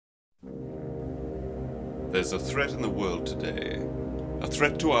There's a threat in the world today. A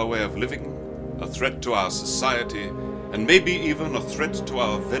threat to our way of living, a threat to our society, and maybe even a threat to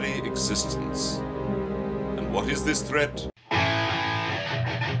our very existence. And what is this threat?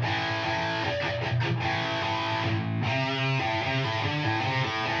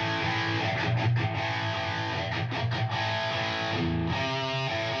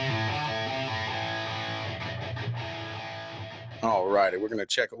 All righty, we're going to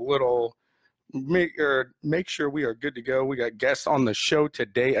check a little, make sure we are good to go. We got guests on the show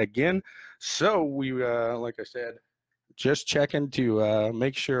today again. So we, like I said, just checking to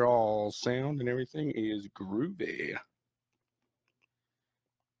make sure all sound and everything is groovy.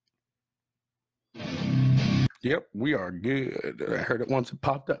 Yep, we are good. I heard it once it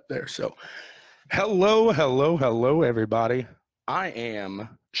popped up there. So hello, everybody. I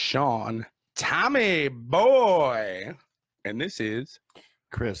am Sean Tommy Boy, and this is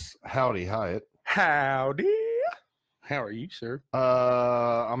Chris Howdy Hyatt. Howdy. How are you, sir?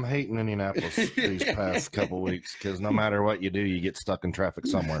 I'm hating Indianapolis these past couple weeks because no matter what you do, you get stuck in traffic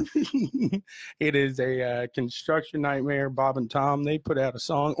somewhere. It is a construction nightmare. Bob and Tom, they put out a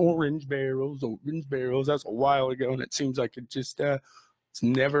song, Orange Barrels. That's a while ago, and it seems like it just it's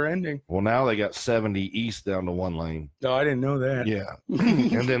never ending. Well, now they got 70 east down to one lane. No, I didn't know that. Yeah.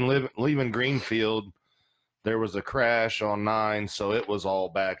 And then leaving Greenfield, there was a crash on 9, so it was all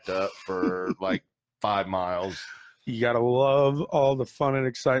backed up for like 5 miles. You got to love all the fun and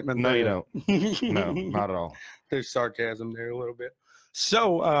excitement. No, there. you don't. No, not at all. There's sarcasm there a little bit.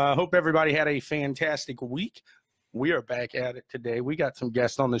 So hope everybody had a fantastic week. We are back at it today. We got some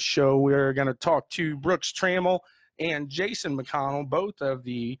guests on the show. We're going to talk to Brooks Trammell and Jason McConnell, both of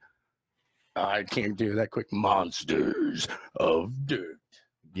the, I can't do that quick, Monsters of Dirt.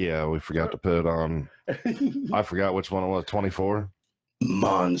 Yeah, we forgot to put on, I forgot which one it was, 24?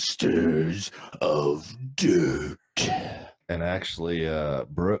 Monsters of Dirt. And actually,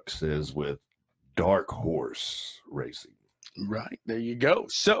 Brooks is with Dark Horse Racing. Right, there you go.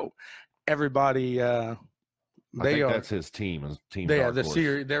 So everybody, that's his team. His team. They are Dark the Horse.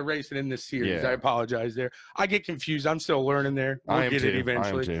 series. They're racing in this series. Yeah. I apologize there. I get confused. I'm still learning there. We'll I am get too. it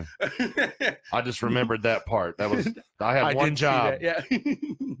eventually. I am too. I just remembered that part. That was I had one did see job. that, yeah.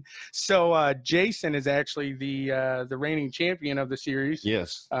 So Jason is actually the reigning champion of the series.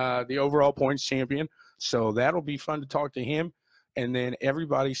 Yes. The overall points champion. So that'll be fun to talk to him. And then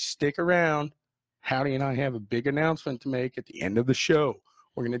everybody stick around. Howdy and I have a big announcement to make at the end of the show.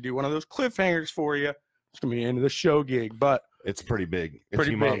 We're going to do one of those cliffhangers for you. It's going to be the end of the show gig, but It's pretty big. It's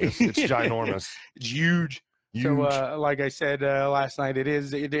Pretty humongous. big. It's ginormous. it's huge. Huge. So, like I said last night,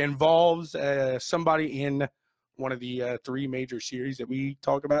 it involves somebody in one of the 3 major series that we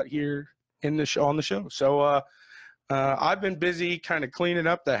talk about here in the show on the show. So, I've been busy kind of cleaning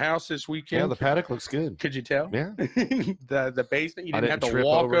up the house this weekend. Yeah, the paddock looks good. Could you tell? Yeah. the basement, you I didn't have to trip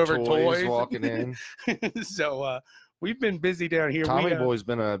walk over toys. walking in. So, we've been busy down here. Tommy Boy's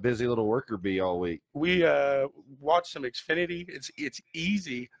been a busy little worker bee all week. We watched some Xfinity. It's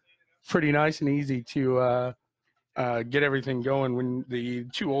easy, pretty nice and easy to get everything going when the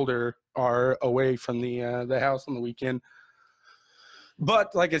 2 older are away from the house on the weekend.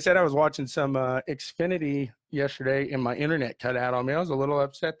 But like I said, I was watching some Xfinity yesterday, and my internet cut out on me. I was a little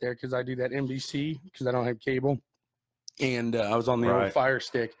upset there because I do that NBC because I don't have cable, and I was on the old Fire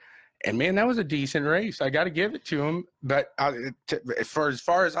Stick. And man, that was a decent race. I got to give it to him. But as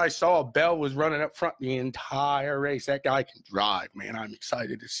far as I saw, Bell was running up front the entire race. That guy can drive, man. I'm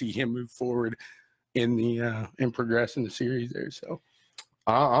excited to see him move forward in progress in the series there. So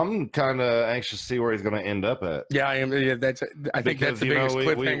I'm kind of anxious to see where he's going to end up at. yeah, I am. Yeah, I think that's the biggest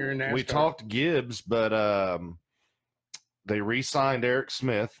cliffhanger in NASCAR. We talked Gibbs, but they re-signed Eric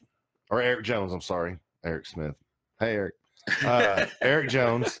Jones. I'm sorry, Eric Smith. Hey, Eric. Eric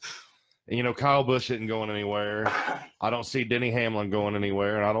Jones. And, Kyle Busch isn't going anywhere. I don't see Denny Hamlin going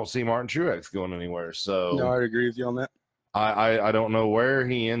anywhere, and I don't see Martin Truex going anywhere. So no, I agree with you on that. I don't know where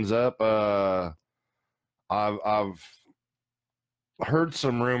he ends up. I've heard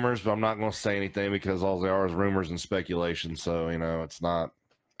some rumors, but I'm not going to say anything because all they are is rumors and speculation. So it's not.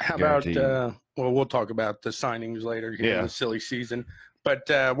 How guaranteed. about we'll talk about the signings later here in the silly season. But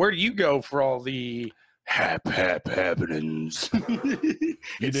where do you go for all the happenings?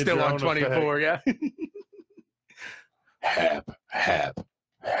 It's still on 24, yeah.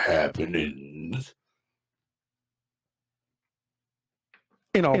 happenings.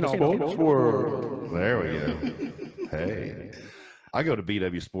 In all sports world. There we go. Hey. I go to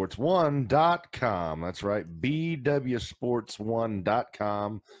bwsports1.com. That's right,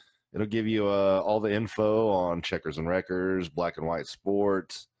 bwsports1.com. It'll give you all the info on checkers and wreckers, black and white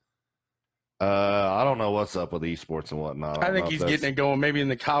sports, I don't know what's up with esports and whatnot. I think he's getting it going. Maybe in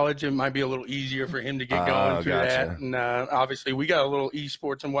the college, it might be a little easier for him to get going through that. Gotcha. And obviously, we got a little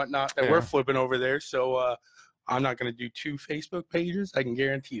esports and whatnot that we're Yeah. flipping over there. So I'm not going to do 2 Facebook pages. I can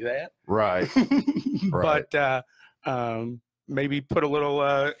guarantee that. Right. Right. But maybe put a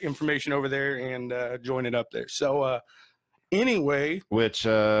little information over there and join it up there. So anyway, Which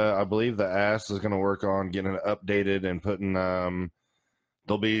I believe the ass is going to work on getting it updated and putting.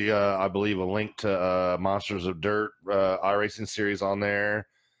 There'll be, I believe, a link to Monsters of Dirt iRacing series on there.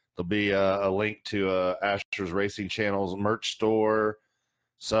 There'll be a link to Asher's Racing Channel's merch store.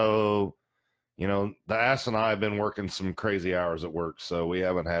 So, you know, the ass and I have been working some crazy hours at work, so we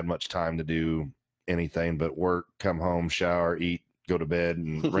haven't had much time to do anything but work, come home, shower, eat, go to bed,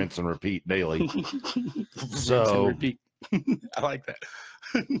 and rinse and repeat daily. rinse So- and repeat. I like that.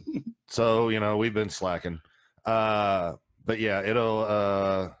 So, you know, we've been slacking. But yeah,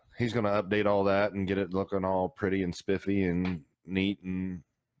 it'll he's gonna update all that and get it looking all pretty and spiffy and neat, and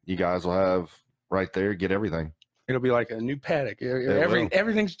you guys will have right there, get everything. It'll be like a new paddock. will.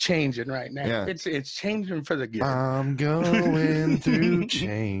 Everything's changing right now. Yeah. It's changing for the good. I'm going through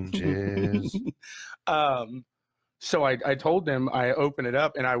changes. So I told them I open it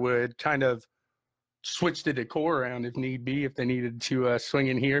up and I would kind of switch the decor around if need be, if they needed to swing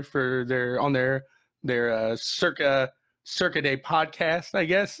in here for their Circa Day podcast, I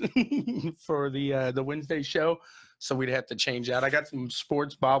guess, for the Wednesday show. So we'd have to change that. I got some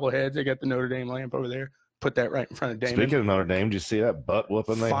sports bobbleheads. I got the Notre Dame lamp over there. Put that right in front of Damon. Speaking of Notre Dame, did you see that butt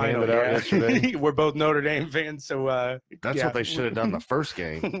whooping they Finally, handed out yesterday? We're both Notre Dame fans, so That's yeah. what they should have done the first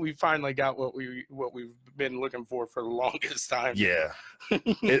game. We finally got what we've been looking for the longest time. Yeah.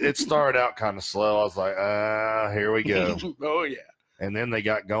 It started out kind of slow. I was like, here we go. Oh yeah. And then they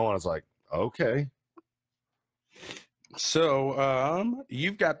got going. I was like, okay. So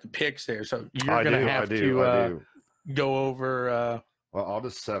you've got the picks there, so you're I gonna have do. to go over. Well, I'll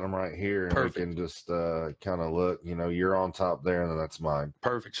just set them right here, and Perfect. we can just kind of look. You know, you're on top there, and then that's mine.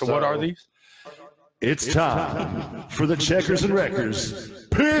 Perfect. So what are these? It's time for the Checkers and Wreckers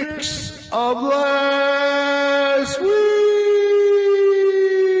picks of last week.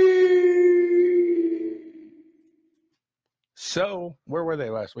 So where were they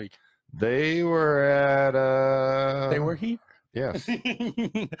last week? They were at. They were here. Yes.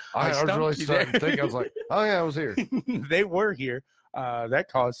 I I was stumped really you starting there. to think. I was like, oh yeah, I was here. They were here. That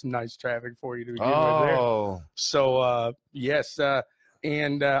caused some nice traffic for you to begin with there. Oh, So yes,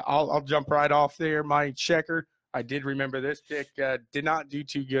 and I'll jump right off there. My checker, I did remember this pick. Did not do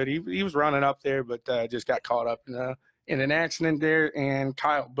too good. He was running up there, but just got caught up in an accident there. And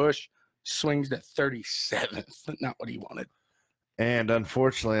Kyle Busch swings the 37th. Not what he wanted. and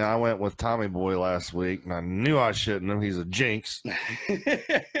unfortunately, I went with Tommy Boy last week, and I knew I shouldn't have. He's a jinx.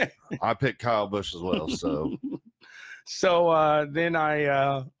 I picked Kyle Busch as well. So So then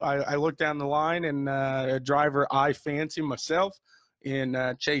I looked down the line, and a driver I fancy myself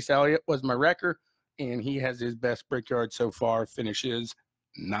in Chase Elliott was my wrecker, and he has his best Brickyard so far, finishes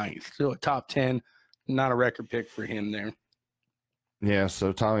 9th. So a top 10, not a record pick for him there. yeah,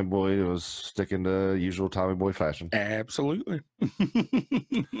 so Tommy Boy was sticking to usual Tommy Boy fashion. Absolutely.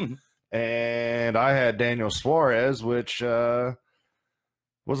 And I had Daniel Suarez, which was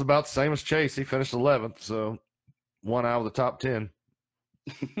about the same as Chase. He finished 11th, so one out of the top 10.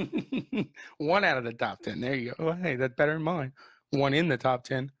 1 out of the top 10. There you go. Oh, hey, that's better than mine. 1 in the top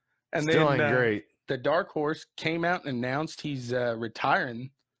 10. And Still then ain't great. the dark horse came out and announced he's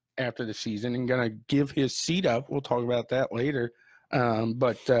retiring after the season and going to give his seat up. We'll talk about that later.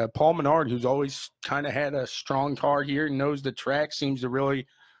 But Paul Menard, who's always kind of had a strong car here, knows the track, seems to really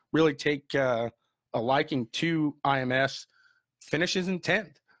take a liking to IMS, finishes in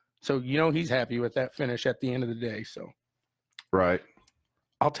 10th. So, you know, he's happy with that finish at the end of the day. So Right.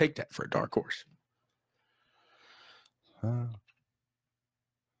 I'll take that for a dark horse. Oh,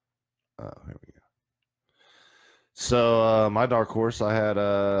 here we go. So my dark horse, I had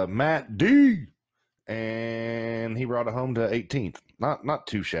Matt D, and he brought it home to 18th. Not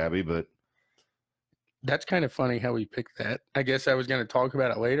too shabby, but That's kind of funny how we picked that. I guess I was going to talk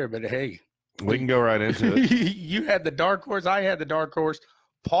about it later, but hey, we can go right into it. you had the dark horse. I had the dark horse.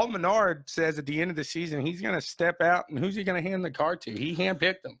 Paul Menard says at the end of the season, he's going to step out, and who's he going to hand the car to? He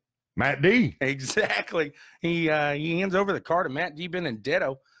handpicked them. Matt D. Exactly. He hands over the car to Matt D.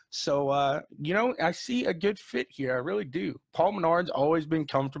 Benedetto. So, you know, I see a good fit here. I really do. Paul Menard's always been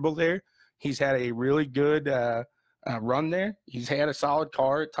comfortable there. He's had a really good run there. He's had a solid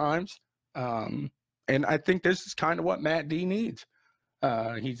car at times. And I think this is kind of what Matt D needs.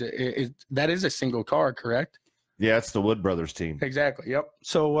 That is a single car, correct? Yeah, it's the Wood Brothers team. Exactly. Yep.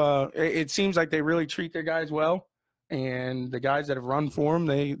 So it seems like they really treat their guys well, and the guys that have run for them,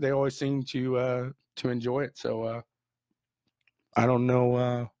 they always seem to enjoy it. So I don't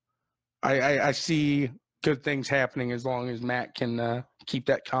know. I see good things happening as long as Matt can keep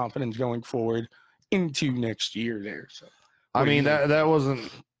that confidence going forward into next year there. So I mean, that wasn't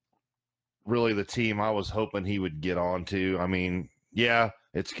really the team I was hoping he would get on to. I mean, yeah,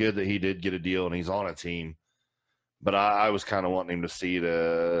 it's good that he did get a deal and he's on a team, but I was kind of wanting him to see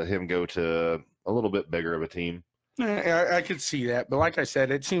him go to a little bit bigger of a team. I could see that, but like I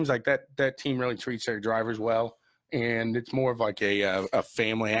said, it seems like that team really treats their drivers well, and it's more of like a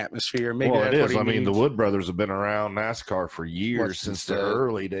family atmosphere. Maybe well, that's it what is. he I mean, the needs. Wood Brothers have been around NASCAR for years, What, since since the the-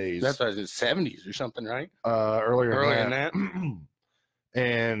 early days. That's like the 70s or something, right? Earlier Earlier than than that.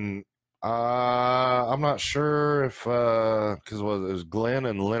 And I'm not sure if because it was Glenn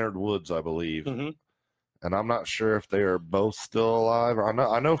and Leonard Woods, I believe, Mhm. and I'm not sure if they are both still alive.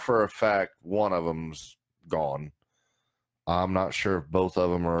 I know for a fact one of them's gone. I'm not sure if both of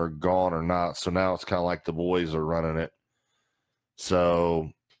them are gone or not. So now it's kind of like the boys are running it.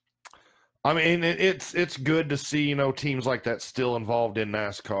 So, I mean, it's good to see, teams like that still involved in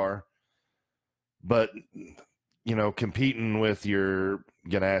NASCAR, but competing with your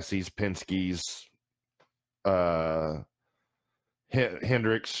Ganassis, Penske's,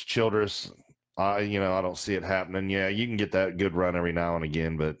 Hendricks, Childress, I don't see it happening. Yeah, you can get that good run every now and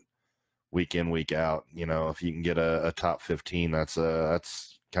again, but week in, week out, if you can get a top 15, that's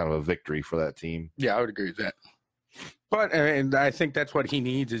kind of a victory for that team. Yeah, I would agree with that. But and I think that's what he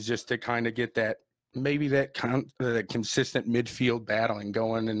needs is just to kind of get that maybe that consistent midfield battling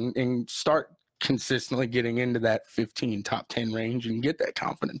going and start consistently getting into that 15 top 10 range and get that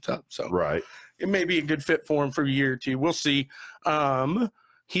confidence up. So Right. it may be a good fit for him for a year or two. We'll see.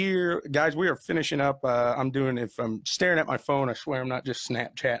 Here, guys, we are finishing up. If I'm staring at my phone, I swear I'm not just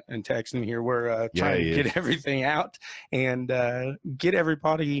Snapchat and texting here. We're trying to get everything out and get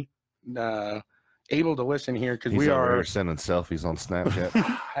everybody able to listen here because we are sending selfies on Snapchat.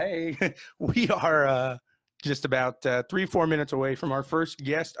 Hey, we are just about 3-4 minutes away from our first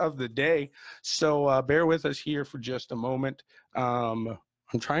guest of the day. So bear with us here for just a moment. I'm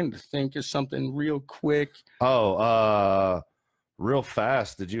trying to think of something real quick. Real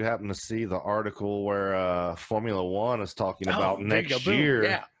fast, did you happen to see the article where Formula One is talking about next year?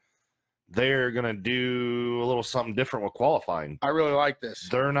 Yeah. They're going to do a little something different with qualifying. I really like this.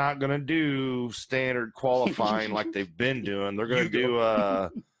 They're not going to do standard qualifying like they've been doing. They're going to do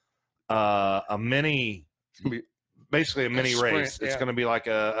a mini, basically a mini sprint, race. yeah. It's going to be like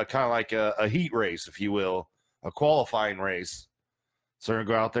a kind of like a heat race, if you will, a qualifying race. So they're going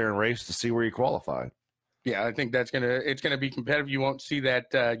to go out there and race to see where you qualify. Yeah, I think it's gonna be competitive. You won't see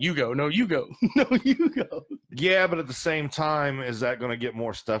that you go, no, you go, no, you go. Yeah, but at the same time, is that going to get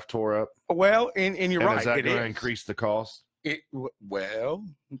more stuff tore up? Well, and you're right. Is that It going to is. increase the cost? Well,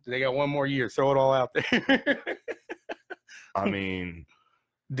 they got one more year. Throw it all out there. I mean,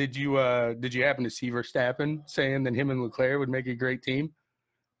 did you happen to see Verstappen saying that him and Leclerc would make a great team?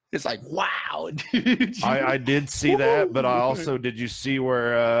 It's like, wow, dude. I did see that, but I also did you see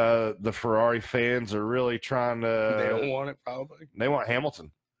where the Ferrari fans are really trying to? They don't want it, probably. They want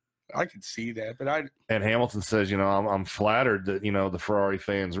Hamilton. I could see that, but And Hamilton says, I'm flattered that the Ferrari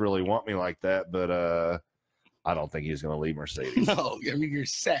fans really want me like that, but I don't think he's going to leave Mercedes. No, I mean you're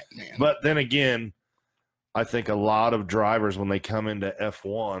set, man. But then again, I think a lot of drivers when they come into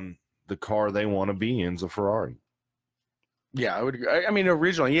F1, the car they want to be in is a Ferrari. Yeah, I would agree. I mean,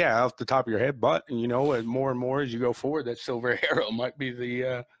 originally, yeah, off the top of your head, but and more and more as you go forward, that Silver Arrow might be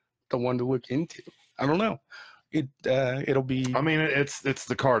the one to look into. I don't know. It'll be. I mean, it's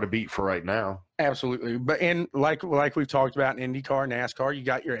the car to beat for right now. Absolutely, but and like we've talked about in IndyCar, NASCAR, you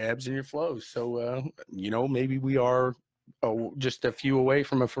got your ebbs and your flows. So maybe we are just a few away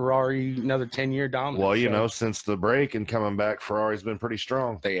from a Ferrari another 10-year dominance. Well, since the break and coming back, Ferrari's been pretty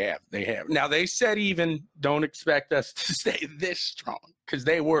strong. They have. Now they said even don't expect us to stay this strong because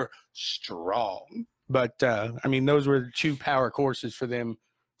they were strong. But I mean, those were the 2 power courses for them,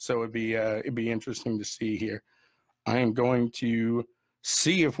 so it'd be interesting to see here. I am going to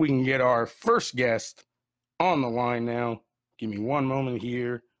see if we can get our first guest on the line now. Give me one moment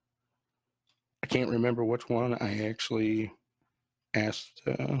here. I can't remember which one I actually asked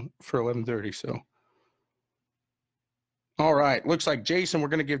for 11:30. So, all right. Looks like Jason. We're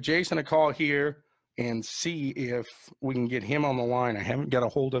going to give Jason a call here and see if we can get him on the line. I haven't got a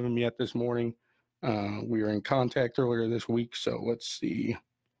hold of him yet this morning. We were in contact earlier this week. So let's see.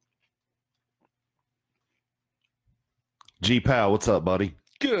 G Pal, what's up, buddy?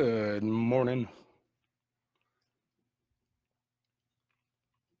 Good morning.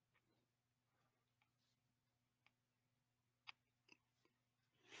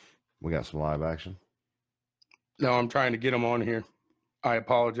 We got some live action. No, I'm trying to get him on here. I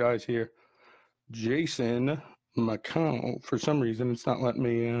apologize here. Jason McConnell. For some reason, it's not letting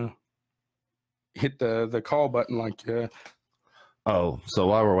me hit the call button like. Oh, so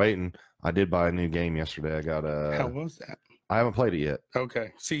while we're waiting, I did buy a new game yesterday. I got How was that? I haven't played it yet.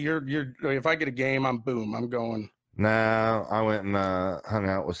 Okay. See, you're. If I get a game, I'm going. Nah, I went and hung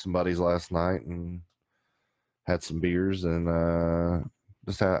out with some buddies last night and had some beers and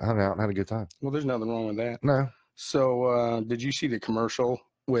just hung out and had a good time. Well, there's nothing wrong with that. No. So, did you see the commercial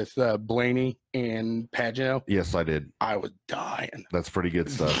with Blaney and Pagano? Yes, I did. I was dying. That's pretty good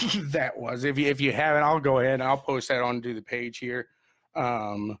stuff. That was. If you haven't, I'll go ahead and I'll post that onto the page here.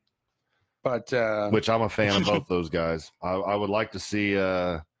 But which I'm a fan of both those guys. I would like to see.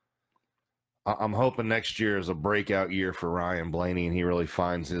 I'm hoping next year is a breakout year for Ryan Blaney, and he really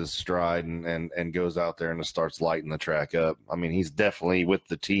finds his stride and goes out there and starts lighting the track up. I mean, he's definitely with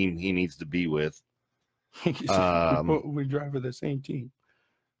the team he needs to be with. We drive for the same team,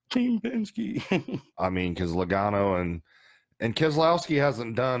 Team Penske. I mean, because Logano and Keselowski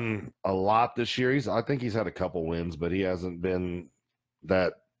hasn't done a lot this year. I think he's had a couple wins, but he hasn't been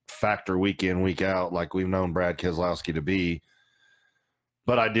that factor week in, week out like we've known Brad Keselowski to be.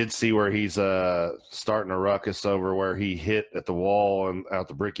 But I did see where he's starting a ruckus over where he hit at the wall and out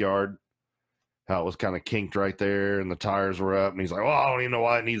the Brickyard. How it was kind of kinked right there and the tires were up. And he's like, well, I don't even know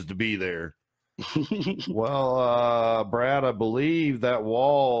why it needs to be there. Well, Brad, I believe that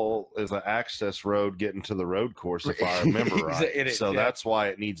wall is an access road getting to the road course, if I remember right. So that's why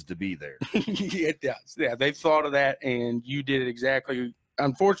it needs to be there. It does. Yeah, they thought of that, and you did it exactly.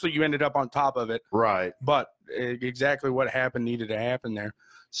 Unfortunately, you ended up on top of it. Right. But exactly what happened needed to happen there.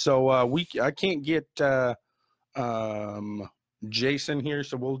 So I can't get Jason here,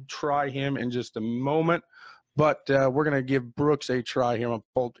 so we'll try him in just a moment. But we're going to give Brooks a try here. I'm going to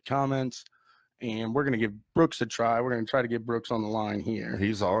pull up the comments, and we're going to give Brooks a try. We're going to try to get Brooks on the line here.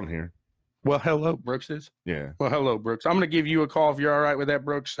 He's on here. Well, hello, Brooks is? Yeah. Well, hello, Brooks. I'm going to give you a call if you're all right with that,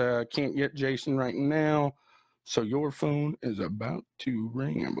 Brooks. Can't get Jason right now. So your phone is about to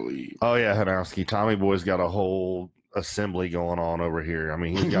ring, I believe. Oh, yeah, Hanowski. Tommy Boy's got a whole assembly going on over here. I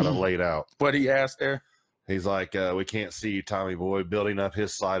mean, he's got it laid out. What he asked there? He's like, we can't see you, Tommy Boy, building up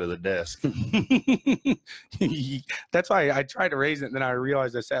his side of the desk. That's why I tried to raise it, and then I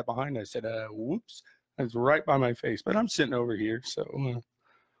realized I sat behind it. I said, whoops. I was right by my face, but I'm sitting over here. So,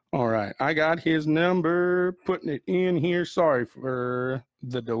 all right. I got his number, putting it in here. Sorry for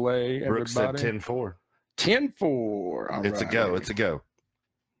the delay, everybody. Brooks said 10-4. 10-4. It's a go. It's a go.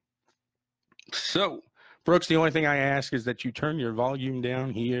 So, Brooks, the only thing I ask is that you turn your volume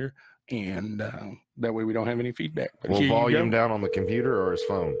down here, and that way we don't have any feedback. But well, volume down on the computer or his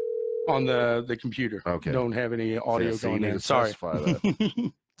phone? On the computer. Okay. Don't have any audio going in. Sorry.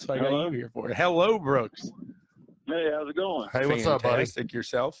 That. So I got you here for it. Hello, Brooks. Hey, how's it going? Hey, what's up, buddy? Fantastic.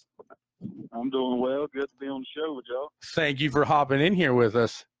 Yourself? I'm doing well. Good to be on the show with y'all. Thank you for hopping in here with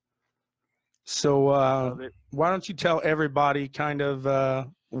us. So why don't you tell everybody kind of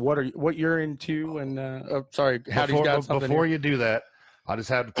what you're into and Howdy's got something before here. You do that, I just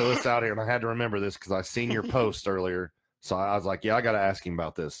had to throw this out here, and I had to remember this because I seen your post earlier. So I was like, yeah, I got to ask him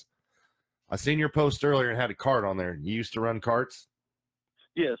about this. I seen your post earlier and had a cart on there. You used to run carts?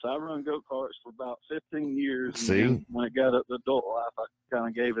 Yes, I run go-karts for about 15 years. See? And when it got up to adult life, I kind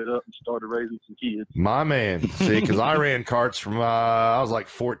of gave it up and started raising some kids. My man. See, because I ran carts from I was like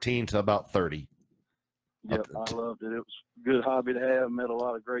 14 to about 30. Yep, I loved it. It was a good hobby to have. Met a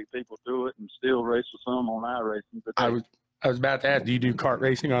lot of great people through it and still race with some on iRacing. But I was about to ask, do you do kart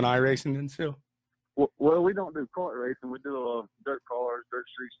racing on iRacing then still? Well, we don't do kart racing. We do dirt cars, dirt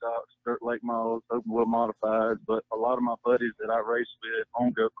street stocks, dirt lake models, open wheel modifieds. But a lot of my buddies that I race with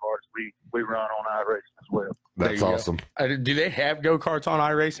on go-karts, we run on iRacing as well. That's awesome. Do they have go-karts on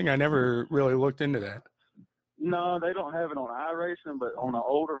iRacing? I never really looked into that. No, they don't have it on iRacing, but on an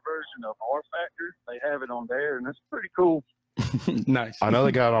older version of R Factor, they have it on there, and it's pretty cool. Nice. I know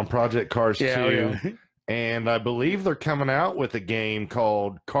they got it on Project Cars too. Yeah. And I believe they're coming out with a game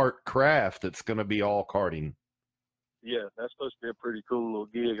called Kart Craft that's going to be all karting. Yeah, that's supposed to be a pretty cool little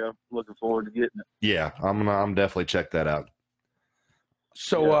gig. I'm looking forward to getting it. Yeah, I'm definitely check that out.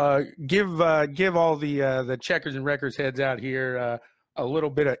 So give all the checkers and wreckers heads out here a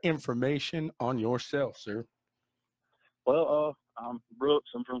little bit of information on yourself, sir. Well, I'm Brooks.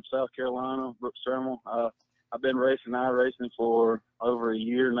 I'm from South Carolina, Brooks Thermal. I've been racing iRacing for over a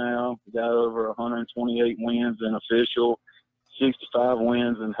year now. Got over 128 wins in official, 65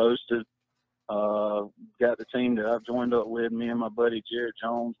 wins and hosted. Got the team that I've joined up with, me and my buddy Jared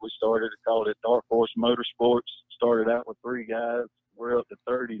Jones. We called it Dark Horse Motorsports. Started out with 3 guys. We're up to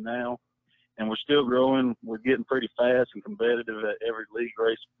 30 now, and we're still growing. We're getting pretty fast and competitive at every league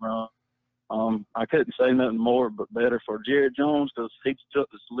race we run. I couldn't say nothing more but better for Jared Jones, because he took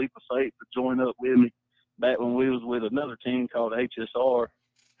this leap of faith to join up with me back when we was with another team called HSR.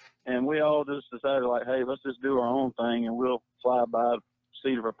 And we all just decided, like, hey, let's just do our own thing, and we'll fly by the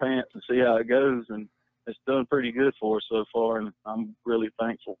seat of our pants and see how it goes. And it's done pretty good for us so far, and I'm really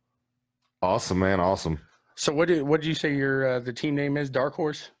thankful. Awesome, man. Awesome. So what did you say your the team name is? Dark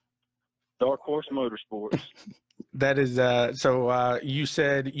Horse? Dark Horse Motorsports. That is so you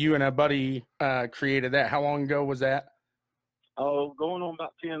said you and a buddy created that. How long ago was that? Oh, going on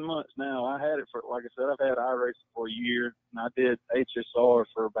about 10 months now. I had it for, like I said, I've had iRacing for a year, and I did HSR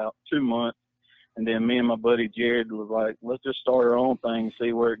for about 2 months. And then me and my buddy Jared was like, let's just start our own thing and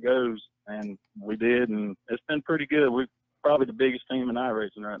see where it goes. And we did, and it's been pretty good. We're probably the biggest team in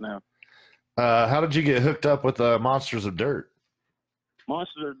iRacing right now. How did you get hooked up with Monsters of Dirt?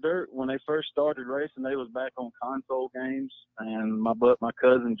 Monsters of Dirt, when they first started racing, they was back on console games. And my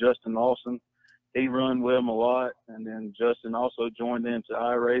cousin, Justin Lawson, he run with them a lot. And then Justin also joined into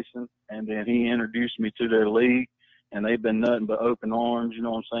iRacing, and then he introduced me to their league. And they've been nothing but open arms, you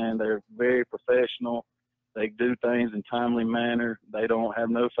know what I'm saying? They're very professional. They do things in timely manner. They don't have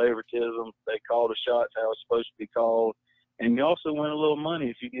no favoritism. They call the shots how it's supposed to be called. And you also win a little money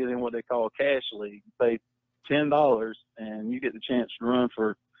if you get in what they call a cash league. You pay $10 and you get the chance to run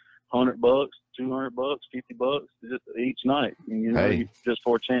for $100, $200, $50 just each night. And, you know, Hey. just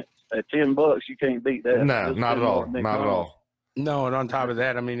for a chance. At $10, you can't beat that. No, Just not at spend all. more than Not at McDonald's. all. No, and on top of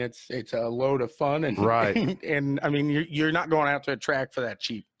that, I mean it's a load of fun, and Right. and I mean you're not going out to a track for that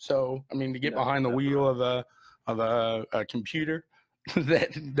cheap. So I mean to get No, behind the that's wheel of a computer,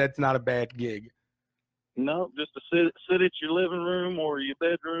 that's not a bad gig. No, just to sit at your living room or your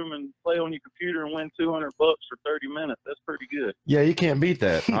bedroom and play on your computer and win $200 for 30 minutes. That's pretty good. Yeah, you can't beat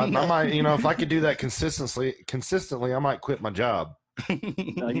that. I might, you know, if I could do that consistently, I might quit my job. Yeah,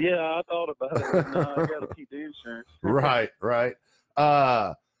 I thought about it. No, I got to keep the insurance. Right.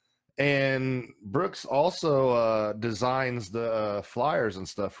 And Brooks also designs the flyers and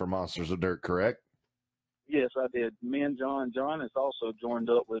stuff for Monsters of Dirt, correct? Yes, I did. Me and John has also joined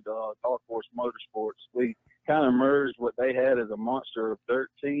up with Dark Horse Motorsports. We kind of merged what they had as a Monster of Dirt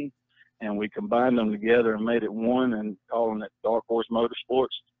team, and we combined them together and made it one and calling it Dark Horse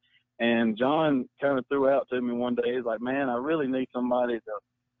Motorsports. And John kind of threw out to me one day, he's like, man, I really need somebody to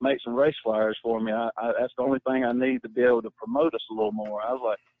make some race flyers for me. That's the only thing I need to be able to promote us a little more. I was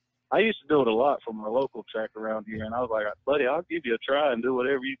like, I used to do it a lot from our local track around here, and I was like, buddy, I'll give you a try and do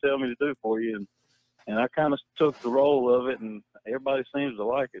whatever you tell me to do for you. And I kind of took the role of it, and everybody seems to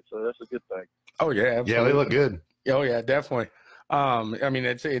like it, so that's a good thing. Oh yeah, absolutely. Yeah, they look good. Oh yeah, definitely. I mean,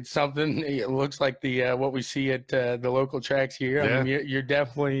 it's something. It looks like the what we see at the local tracks here. Yeah. I mean, you're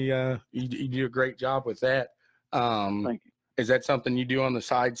definitely you do a great job with that. Thank you. Is that something you do on the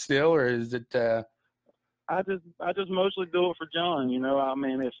side still, or is it? I just mostly do it for John. You know, I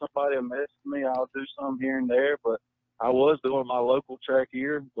mean, if somebody messaged me, I'll do some here and there. But I was doing my local track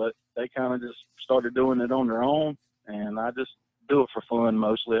here, but they kind of just started doing it on their own, and I just do it for fun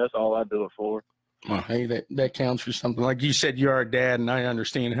mostly. That's all I do it for. Well, hey, that counts for something. Like you said, you're a dad, and I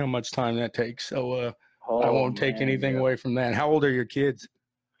understand how much time that takes. So I won't take anything away from that. How old are your kids?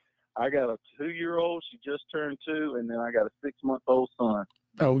 I got a 2-year-old. She just turned 2, and then I got a 6-month-old son.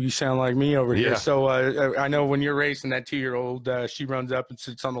 Oh, you sound like me over here. Yeah. So I know when you're racing that 2-year-old, she runs up and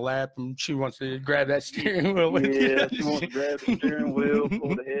sits on the lap, and she wants to grab that steering wheel with you. Yeah, she wants to grab the steering wheel,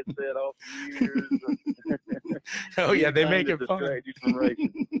 pull the headset off the ears. Oh yeah, they make Anything it to fun. distract you from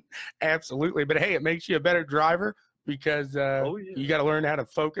racing. Absolutely, but hey, it makes you a better driver because Oh, yeah. you got to learn how to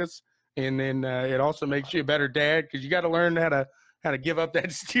focus, and then it also makes you a better dad because you got to learn how to give up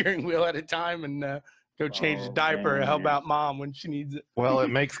that steering wheel at a time and go change the Oh, diaper or help man. out mom when she needs it. Well, it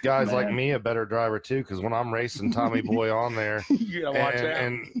makes guys like Man. me a better driver too, because when I'm racing Tommy Boy on there, You gotta watch out.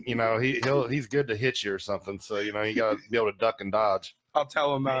 and you know he's good to hit you or something, so you know you got to be able to duck and dodge. I'll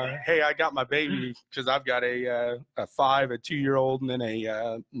tell him, hey, I got my baby because I've got a 5, a 2-year-old, and then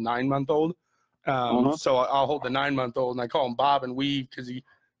a 9-month-old. So I'll hold the 9-month-old, and I call him Bob and Weave because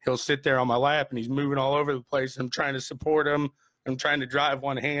he'll sit there on my lap and he's moving all over the place. I'm trying to support him. I'm trying to drive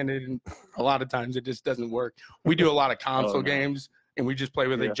one-handed, and a lot of times it just doesn't work. We do a lot of console no. games, and we just play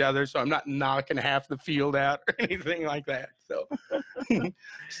with Yeah. each other, so I'm not knocking half the field out or anything like that. So,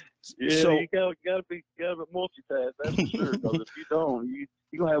 Yeah, So- you gotta be multitask. That's for sure. Because if you don't, you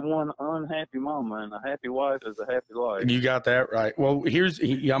gonna have one unhappy mama, and a happy wife is a happy life. you got that right. Well, I'm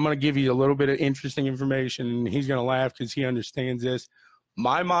going to give you a little bit of interesting information, and he's going to laugh because he understands this.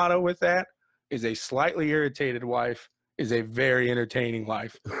 My motto with that is a slightly irritated wife is a very entertaining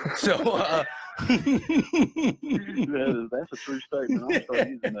life. So That's a true statement. I'll start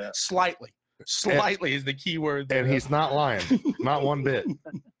using that. slightly is the key word there. And he's not lying, not one bit.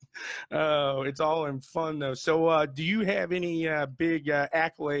 Oh, it's all in fun though. So do you have any big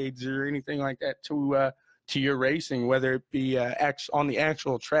accolades or anything like that to your racing, whether it be on the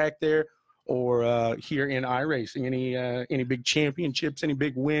actual track there or here in iRacing? Any big championships, any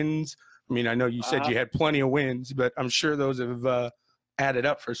big wins? I mean, I know you said you had plenty of wins, but I'm sure those have added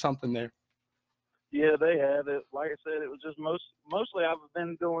up for something there. Yeah, they have it. Like I said, it was just mostly I've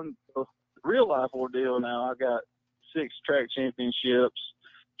been doing a real life ordeal now. I got 6 track championships,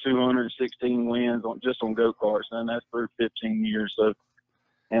 216 wins on go-karts, and that's through 15 years. So,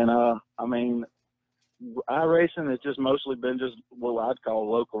 and I mean, iRacing has just mostly been just what I'd call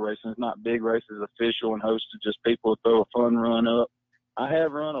local racing. It's not big races, official and hosted, just people throw a fun run up. I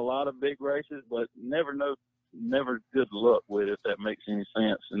have run a lot of big races, but never good luck with it, if that makes any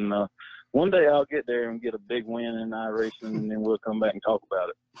sense. And one day I'll get there and get a big win in iRacing, and then we'll come back and talk about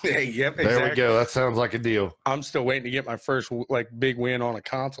it. Hey, yep, exactly. There we go. That sounds like a deal. I'm still waiting to get my first big win on a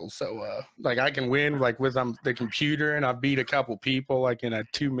console. So I can win with the computer, and I beat a couple people in a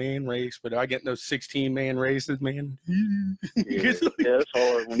 2-man race, but I get those 16-man races, man. Yeah, it's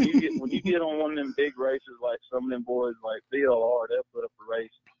hard when you get on one of them big races like some of them boys like VLR. They'll put up a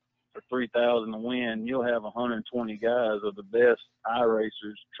race for 3,000 to win. You'll have 120 guys of the best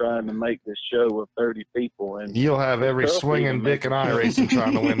iRacers trying to make this show of 30 people, and you'll have every swinging dick in iRacing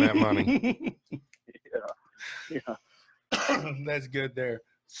trying to win that money. Yeah. That's good there.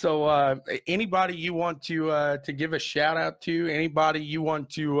 So anybody you want to give a shout out to, anybody you want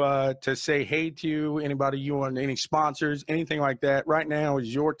to say hey to, anybody you want, any sponsors, anything like that, right now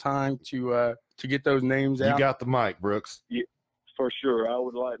is your time to get those names out. You got the mic, Brooks. Yeah. For sure. I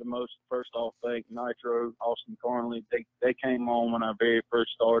would like to first off thank Nitro, Austin Carnley. They came on when I very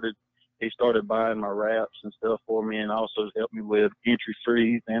first started. He started buying my wraps and stuff for me, and also helped me with entry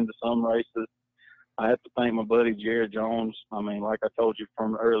fees into some races. I have to thank my buddy Jared Jones. I mean, like I told you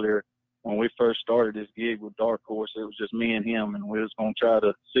from earlier, when we first started this gig with Dark Horse, it was just me and him, and we was going to try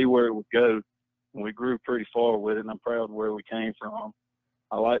to see where it would go. And we grew pretty far with it, and I'm proud of where we came from.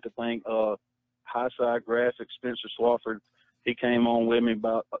 I like to thank Highside Graphics, Spencer Swafford. He came on with me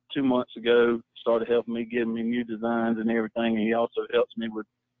about 2 months ago, started helping me, giving me new designs and everything. And he also helps me with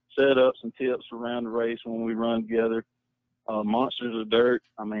setups and tips around the race when we run together. Monsters of Dirt,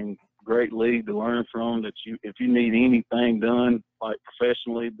 I mean, great league to learn from. If you need anything done, like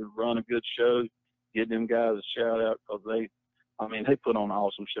professionally, to run a good show, give them guys a shout out, because they put on an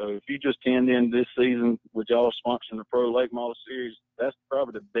awesome show. If you just tuned in this season with y'all sponsoring the Pro Late Model Series, that's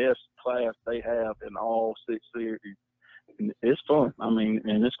probably the best class they have in all 6 series. It's fun. I mean,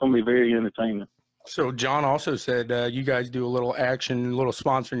 and it's going to be very entertaining. So John also said you guys do a little action, a little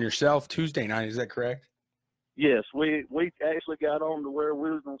sponsoring yourself Tuesday night. Is that correct? Yes, we actually got on to where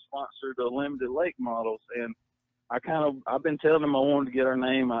we was going to sponsor the limited lake models, and I've been telling him I wanted to get our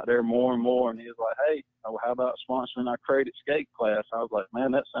name out there more and more, and he was like, hey, how about sponsoring our Credit Skate class? I was like,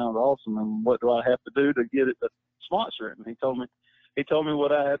 man, that sounds awesome, and what do I have to do to get it to sponsor it? And he told me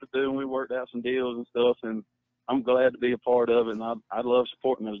what I had to do, and we worked out some deals and stuff, and I'm glad to be a part of it, and I love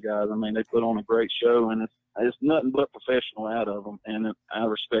supporting those guys. I mean, they put on a great show, and it's nothing but professional out of them, and I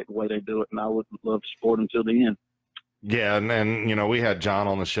respect the way they do it, and I would love to support them till the end. Yeah, and then we had John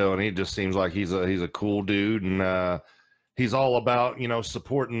on the show, and he just seems like he's a cool dude, and he's all about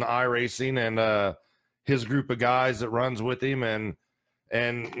supporting iRacing and his group of guys that runs with him, and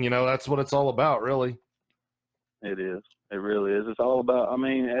that's what it's all about, really. It is. It really is. It's all about. I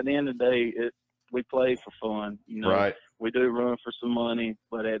mean, at the end of the day, we play for fun, Right. We do run for some money,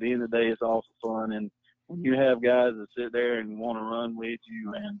 but at the end of the day, it's all for fun. And when you have guys that sit there and want to run with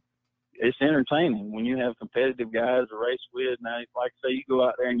you, and it's entertaining when you have competitive guys to race with. Now, like I say, you go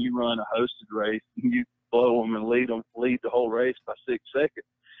out there and you run a hosted race, and you blow them and lead the whole race by 6 seconds.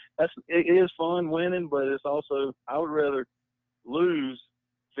 It is fun winning, but it's also, I would rather lose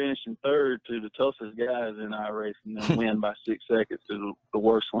finishing third to the toughest guys in iRacing than win by 6 seconds to the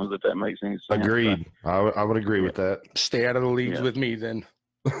worst ones, if that makes any sense. Agreed. I would agree with that. Stay out of the leagues with me then.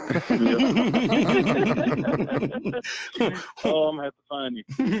 Oh, I'm gonna have to find you.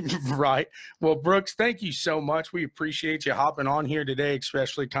 Right. Well, Brooks, thank you so much. We appreciate you hopping on here today,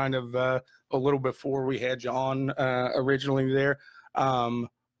 especially kind of a little before we had you on originally there.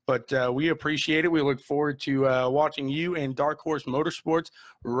 But we appreciate it. We look forward to watching you and Dark Horse Motorsports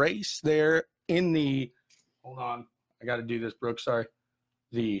race there in the – hold on. I got to do this, Brooks. Sorry.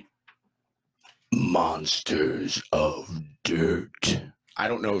 The Monsters of Dirt I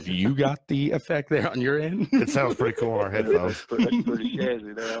don't know if you got the effect there on your end. It sounds pretty cool on our headphones. That's pretty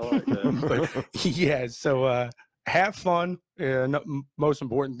shazzy there. I like that. But yeah, so have fun. Most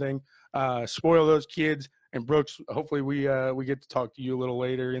important thing, spoil those kids. And Brooks, hopefully we get to talk to you a little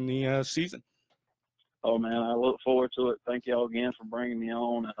later in the season. Oh man, I look forward to it. Thank y'all again for bringing me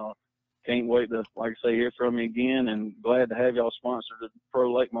on. Can't wait to, like I say, hear from you again, and glad to have y'all sponsor the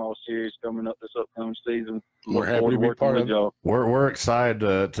Pro Lake Mall Series coming up this upcoming season. We're happy to be part of it. y'all. We're excited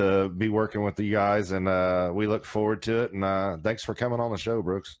to be working with you guys, and we look forward to it. And thanks for coming on the show,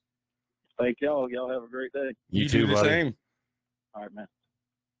 Brooks. Thank y'all. Y'all have a great day. You too, do the buddy. same. All right, man.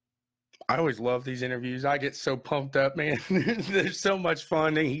 I always love these interviews. I get so pumped up, man. They're so much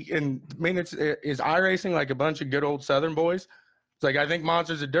fun. And I mean, is iRacing like a bunch of good old Southern boys? It's like, I think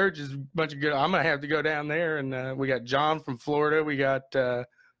Monsters of Dirt is a bunch of good. I'm going to have to go down there. And we got John from Florida. We got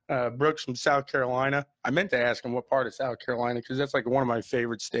Brooks from South Carolina. I meant to ask him what part of South Carolina, because that's like one of my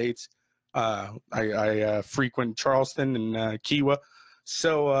favorite states. I frequent Charleston and Kiowa.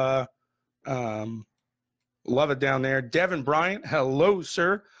 So love it down there. Devin Bryant, hello,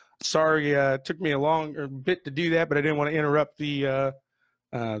 sir. Sorry, it took me a bit to do that, but I didn't want to interrupt the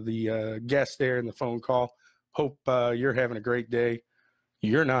guest there in the phone call. Hope you're having a great day.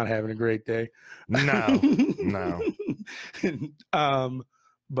 You're not having a great day. No.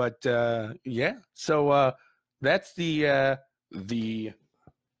 But yeah. So that's the I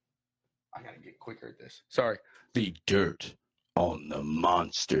gotta get quicker at this. Sorry. The dirt on the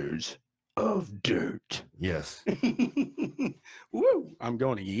Monsters of Dirt. Yes. Woo! I'm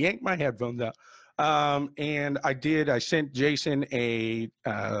going to yank my headphones out. And I sent Jason a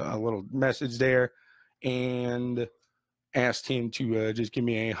little message there and asked him to just give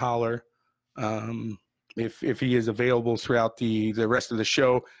me a holler if he is available throughout the rest of the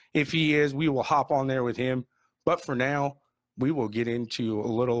show. If he is, we will hop on there with him. But for now, we will get into a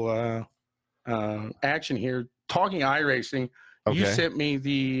little action here. Talking iRacing, Okay. you sent me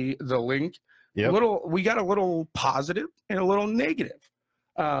the link. Yep. We got a little positive and a little negative.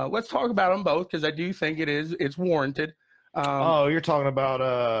 Let's talk about them both, because I do think it's warranted. You're talking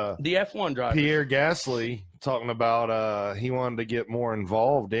about The F1 driver. Pierre Gasly, talking about he wanted to get more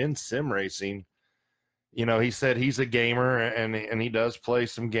involved in sim racing. You know, he said he's a gamer and he does play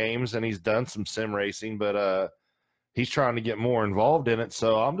some games and he's done some sim racing, but he's trying to get more involved in it.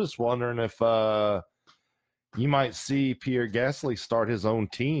 So I'm just wondering if you might see Pierre Gasly start his own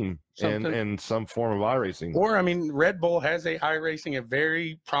team in some form of iRacing. Or, I mean, Red Bull has a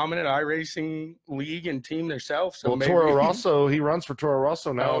very prominent iRacing league and team themselves. So well, maybe... Toro Rosso, he runs for Toro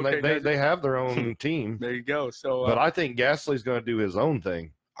Rosso now, Oh, okay, and they have their own team. There you go. So, But I think Gasly's going to do his own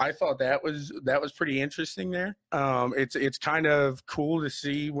thing. I thought that was pretty interesting there. It's kind of cool to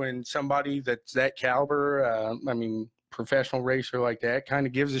see when somebody that's that caliber, professional racer like that, kind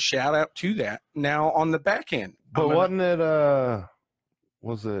of gives a shout out to that. Now on the back end, But wasn't it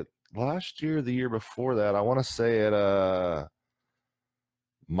was it last year or the year before that? I want to say at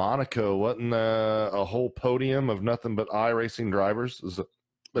Monaco, wasn't a whole podium of nothing but iRacing drivers? but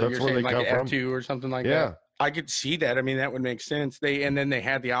That's you're where saying they like come an from. F2 or something like Yeah. that. I could see that. I mean, that would make sense. And then they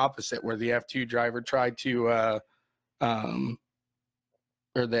had the opposite, where the F2 driver tried to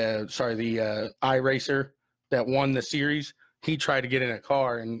the iRacer that won the series, he tried to get in a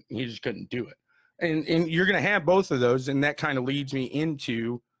car and he just couldn't do it. And you're going to have both of those, and that kind of leads me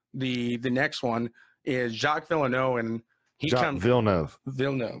into the next one is Jacques Villeneuve, and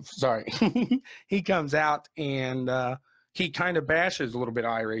Villeneuve, sorry. He comes out and he kind of bashes a little bit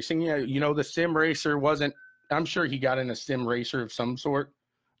of iRacing. You know, the sim racer wasn't, I'm sure he got in a sim racer of some sort,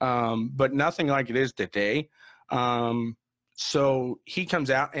 but nothing like it is today. So he comes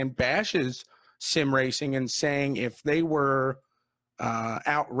out and bashes sim racing and saying if they were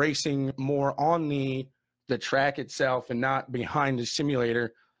out racing more on the track itself and not behind the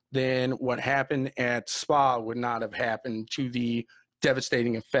simulator, then what happened at Spa would not have happened to the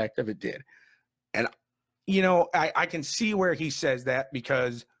devastating effect of it did. And, you know, I can see where he says that,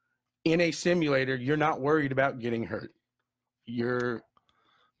 because in a simulator, you're not worried about getting hurt.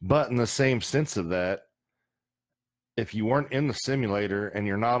 But in the same sense of that, if you weren't in the simulator and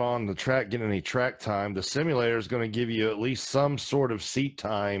you're not on the track getting any track time, the simulator is going to give you at least some sort of seat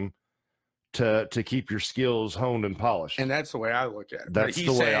time to keep your skills honed and polished. And that's the way I look at it. That's But he's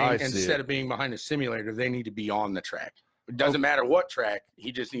the way saying I see instead it. of being behind a simulator, they need to be on the track. It doesn't matter what track.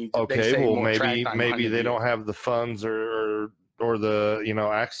 He just needs. Okay, they say well more track maybe time behind maybe the they wheel. don't have the funds or the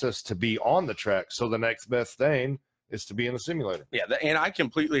access to be on the track. So the next best thing is to be in the simulator. Yeah, and I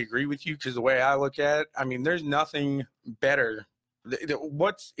completely agree with you, because the way I look at it, I mean, there's nothing better.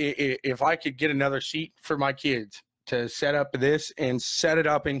 If I could get another seat for my kids to set up this and set it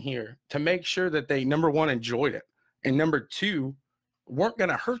up in here to make sure that they, number one, enjoyed it, and number two, weren't going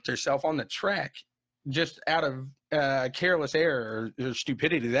to hurt themselves on the track just out of careless error or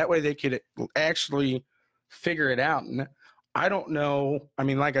stupidity. That way they could actually figure it out. And I don't know. I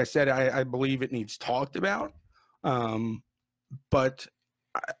mean, like I said, I believe it needs talked about, but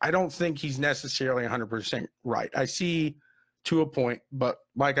I don't think he's necessarily 100% right. I see to a point, but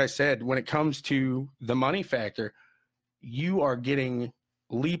like I said, when it comes to the money factor, you are getting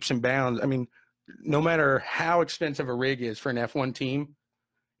leaps and bounds. I mean, no matter how expensive a rig is for an F1 team,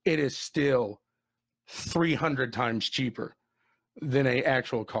 it is still 300 times cheaper than a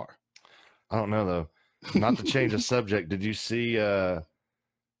actual car. I don't know though. Not to change the subject. Did you see?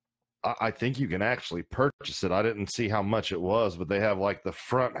 I think you can actually purchase it. I didn't see how much it was, but they have like the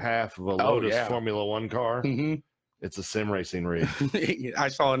front half of a Lotus Formula One car. Mm-hmm. It's a sim racing rig. I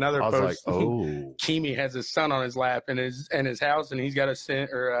saw another post. I was like, oh. Kimi has his son on his lap in his house, and he's got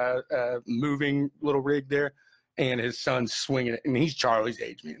a moving little rig there, and his son's swinging it, and he's Charlie's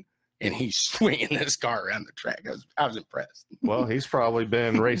age, man, and he's swinging this car around the track. I was impressed. Well, he's probably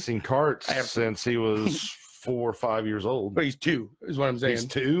been racing karts since he was 4 or 5 years old. But he's 2, is what I'm saying. He's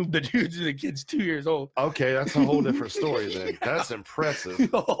 2? The kid's 2 years old. Okay, that's a whole different story then. That's impressive.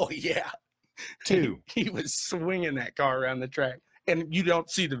 Oh, yeah. 2. He was swinging that car around the track. And you don't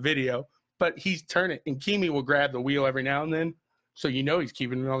see the video, but he's turning. And Kimi will grab the wheel every now and then. So you know he's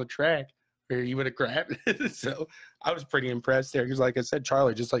keeping it on the track, or he would have grabbed it. So I was pretty impressed there because, like I said,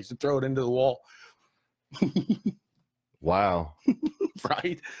 Charlie just likes to throw it into the wall. Wow.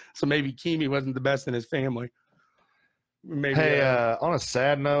 Right? So maybe Kimi wasn't the best in his family. Maybe, hey, on a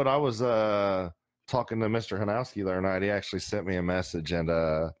sad note, I was talking to Mr. Hanowski the other night. He actually sent me a message, and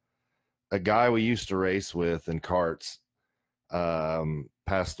a guy we used to race with in karts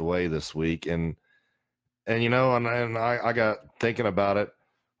passed away this week. And you know, and I got thinking about it.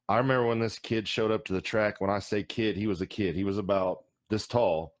 I remember when this kid showed up to the track. When I say kid, he was a kid. He was about this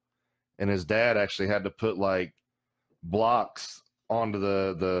tall, and his dad actually had to put like blocks onto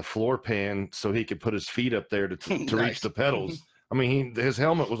the floor pan so he could put his feet up there to Nice. reach the pedals. I mean, his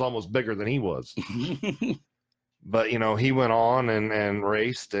helmet was almost bigger than he was. But, you know, he went on and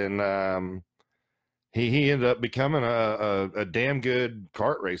raced, and he ended up becoming a damn good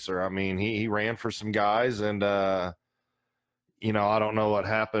kart racer. I mean, he ran for some guys, and, you know, I don't know what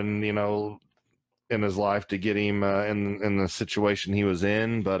happened, you know, in his life to get him in the situation he was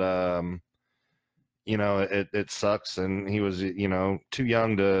in, but, you know, it sucks, and he was, you know, too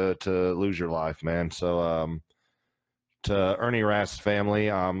young to lose your life, man. So, to Ernie Rast's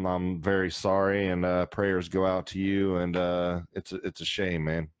family, I'm very sorry, and prayers go out to you, and it's a shame,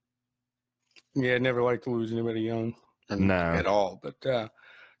 man. Yeah, I never like to lose anybody young No. at all. But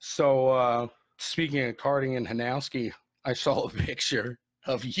so speaking of karting and Hanowski, I saw a picture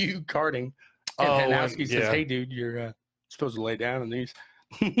of you karting, and Hanowski says, "Hey, dude, you're supposed to lay down in these."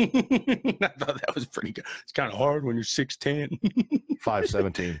 I thought that was pretty good. It's kind of hard when you're 6'10".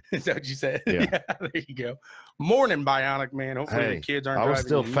 5'17". Is that what you said? Yeah. There you go. Morning, Bionic Man. Hopefully Hey, the kids aren't I was driving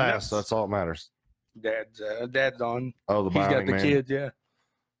still you fast, nuts. so that's all that matters. Dad's on. Oh, the He's got Bionic the Man. kids, yeah.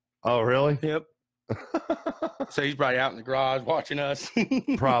 Oh, really? Yep. So he's probably out in the garage watching us.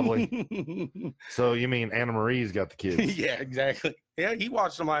 Probably. So you mean Anna Marie's got the kids? Yeah, exactly. Yeah, he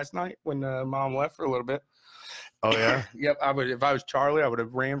watched them last night when Mom left for a little bit. Oh, yeah? Yep, I would. If I was Charlie, I would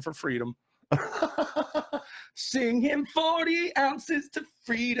have ran for freedom. Sing him 40 ounces to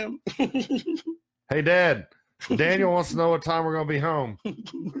freedom. Hey, Dad. Daniel wants to know what time we're going to be home.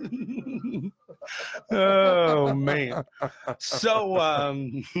 Oh, man. So,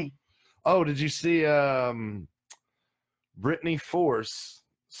 Oh, did you see Brittany Force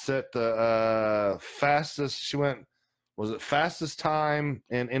set the fastest, she went, was it fastest time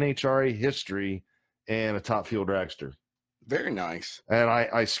in NHRA history and a top fuel dragster? very nice. And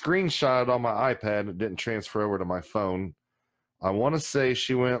I screenshotted on my iPad. It didn't transfer over to my phone. I want to say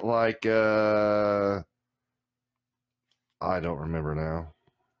she went like, I don't remember now.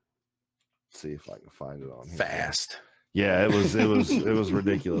 Let's see if I can find it on here. Fast. Yeah, it was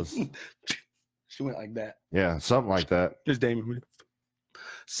ridiculous. She went like that. Yeah, something like that. Just Damon.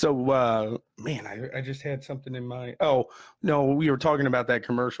 So, man, I just had something in my. Oh no, we were talking about that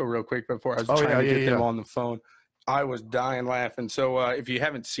commercial real quick before. I was trying to get them on the phone. I was dying laughing. So, if you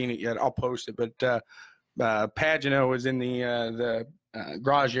haven't seen it yet, I'll post it. But Pagano was in the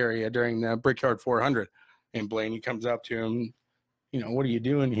garage area during the Brickyard 400, and Blaney comes up to him. You know, what are you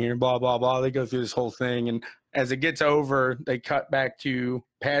doing here? Blah blah blah. They go through this whole thing, and as it gets over, they cut back to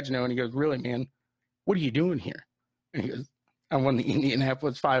Pagano, and he goes, "Really, man, what are you doing here?" And he goes, "I won the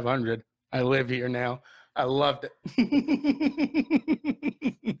Indianapolis 500. I live here now." I loved it.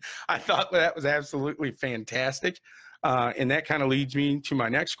 I thought that was absolutely fantastic. And that kind of leads me to my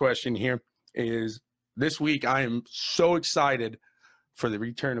next question here is this week I am so excited for the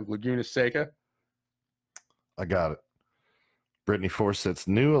return of Laguna Seca. I got it. Brittany Forsett's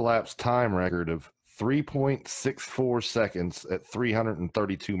new elapsed time record of 3.64 seconds at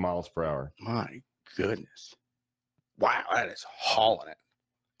 332 miles per hour. My goodness. Wow, that is hauling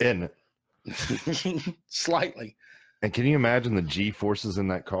Isn't it? it. Slightly. And can you imagine the G forces in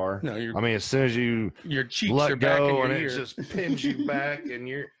that car? No, I mean, as soon as you your cheeks are let back in go your and ear. it just pins you back, and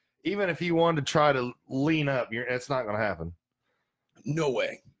you're even if you wanted to try to lean up, it's not going to happen. No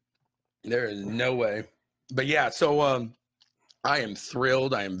way. There is no way. But yeah, so I am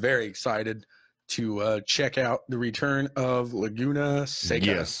thrilled. I am very excited to check out the return of Laguna Seca.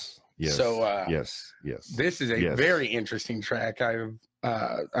 Yes. So yes. this is a Yes. very interesting track.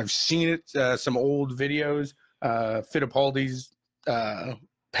 I've seen it, some old videos. Fittipaldi's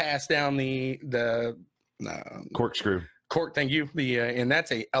pass down the Corkscrew. court. Thank you. And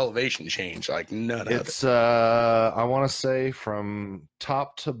that's a elevation change, like none of it. It's I want to say from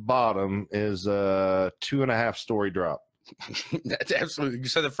top to bottom is a 2.5-story drop. That's absolutely.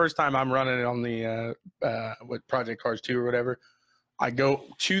 So the first time I'm running it on the what Project Cars 2 or whatever, I go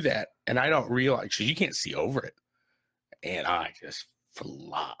to that and I don't realize because you can't see over it, and I just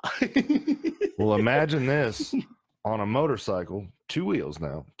fly. Well, imagine this on a motorcycle, 2 wheels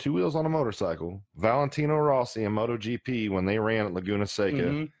now, 2 wheels on a motorcycle. Valentino Rossi in MotoGP when they ran at Laguna Seca,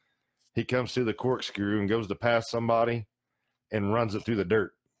 Mhm. he comes through the corkscrew and goes to pass somebody and runs it through the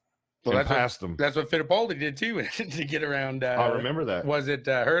dirt. Well, and past them. That's what Fittipaldi did too to get around. I remember that. Was it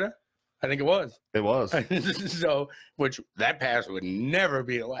Herta? I think it was. It was. So, which that pass would never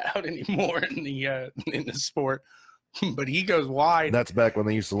be allowed anymore in the sport. But he goes wide. That's back when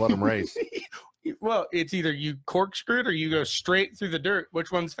they used to let them race. Well, it's either you corkscrew it or you go straight through the dirt.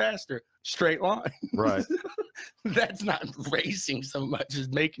 Which one's faster? Straight line. Right. That's not racing so much as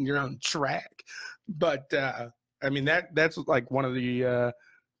making your own track. But I mean that's like one of the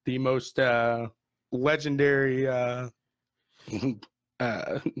most legendary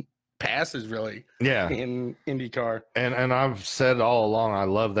passes really Yeah. in IndyCar. And I've said all along, I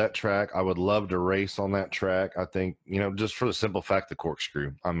love that track. I would love to race on that track. I think, just for the simple fact the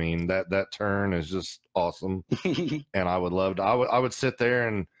corkscrew. I mean, that turn is just awesome. And I would love to, I would sit there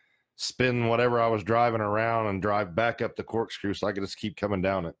and spin whatever I was driving around and drive back up the corkscrew so I could just keep coming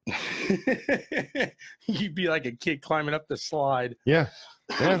down it. You'd be like a kid climbing up the slide. Yeah.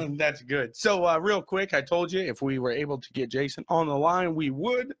 Yeah. That's good. So real quick, I told you if we were able to get Jason on the line, we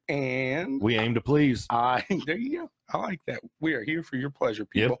would. And We aim to please. there you go. I like that. We are here for your pleasure,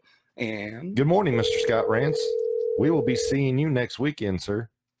 people. And Good morning, Mr. Scott Rance. We will be seeing you next weekend, sir.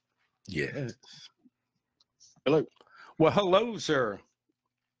 yes. Hello. Well, hello, sir.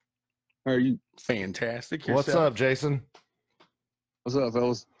 How are you? Fantastic. What's Yourself? up, Jason? What's up,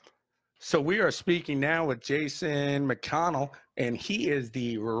 fellas? So we are speaking now with Jason McConnell, and he is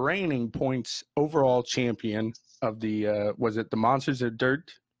the reigning points overall champion of the was it the Monsters of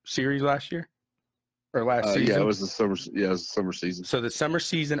Dirt series last year or last season? Yeah, it was the summer. Yeah, it was the summer season. So the summer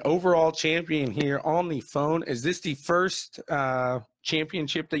season overall champion here on the phone. Is this the first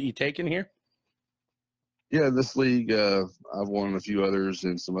championship that you taken here? Yeah, this league, I've won a few others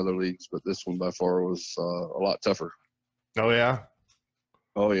in some other leagues, but this one by far was a lot tougher. Oh, yeah?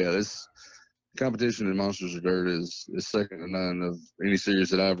 Oh yeah, this competition in Monsters of Dirt is second to none of any series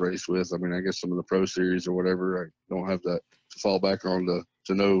that I've raced with. I mean, I guess some of the pro series or whatever, I don't have that to fall back on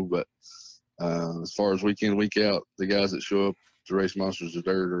to know. But as far as week in, week out, the guys that show up to race Monsters of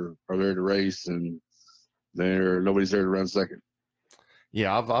Dirt are there to race, and nobody's there to run second.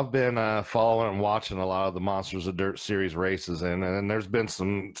 Yeah, I've been following and watching a lot of the Monsters of Dirt series races, and there's been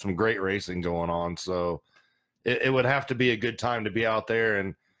some great racing going on. So it would have to be a good time to be out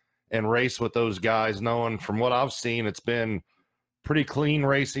there and race with those guys, knowing from what I've seen, it's been pretty clean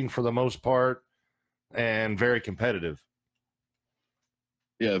racing for the most part and very competitive.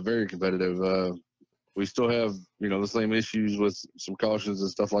 Yeah, very competitive. We still have, the same issues with some cautions and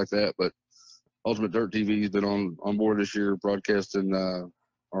stuff like that, but Ultimate Dirt TV has been on board this year broadcasting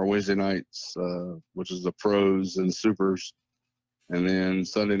our Wednesday nights, which is the pros and supers. And then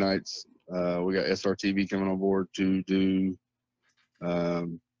Sunday nights, we got SRTV coming on board to do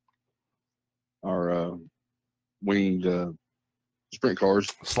our winged sprint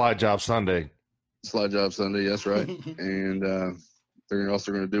cars. Slide Job Sunday. Slide Job Sunday, that's right. And they're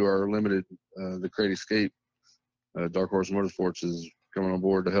also going to do our limited, the Great Escape. Dark Horse Motorsports is coming on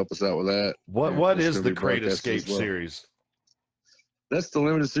board to help us out with that. What It's is gonna the be Great broadcasted Escape as well. series? That's the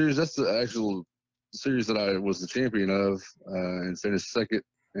limited series. That's the actual series that I was the champion of, and finished second,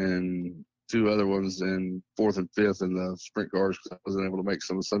 and 2 other ones in 4th and 5th in the sprint cars because I wasn't able to make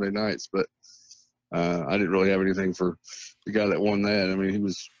some of Sunday nights. But I didn't really have anything for the guy that won that. I mean, he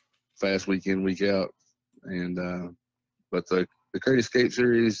was fast week in, week out. And but the Crate Escape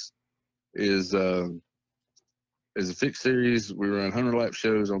Series is a fixed series. We run 100-lap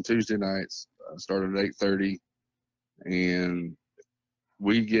shows on Tuesday nights, starting at 8:30, and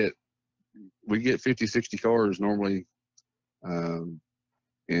we get 50, 60 cars normally, and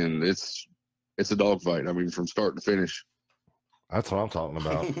it's a dogfight. I mean, from start to finish. That's what I'm talking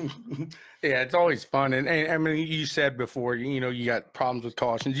about. Yeah, it's always fun, and I mean, you said before, you got problems with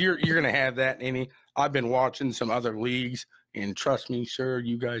cautions. You're going to have that. I've been watching some other leagues, and trust me, sir,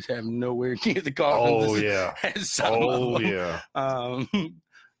 you guys have nowhere near the cautions. Oh yeah.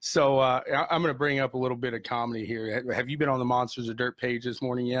 So I'm going to bring up a little bit of comedy here. Have you been on the Monsters of Dirt page this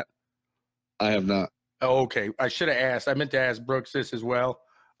morning yet? I have not. Oh, okay. I should have asked. I meant to ask Brooks this as well.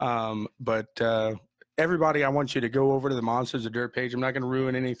 But everybody, I want you to go over to the Monsters of Dirt page. I'm not going to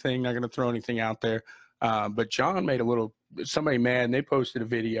ruin anything, not going to throw anything out there. But John made somebody mad, and they posted a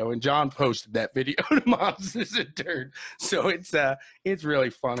video, and John posted that video to Monsters of Dirt. So it's really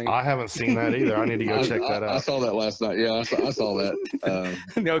funny. I haven't seen that either. I need to go check that out. I saw that last night. Yeah, I saw that.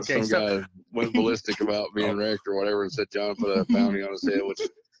 Okay, some guy went ballistic about being wrecked or whatever and said John put a bounty on his head, which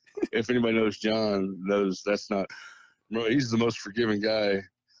if anybody knows John, knows that's not – he's the most forgiving guy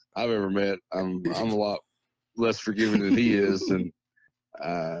I've ever met. I'm a lot less forgiving than he is, and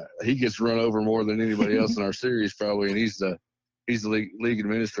he gets run over more than anybody else in our series probably, and he's the league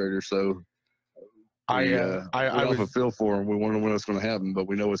administrator. So I have a feel for him. We wonder when it's going to happen, but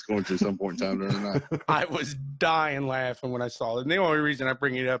we know it's going to at some point in time during the night. I was dying laughing when I saw it, and the only reason I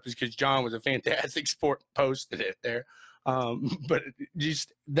bring it up is because John was a fantastic sport, posted it there. But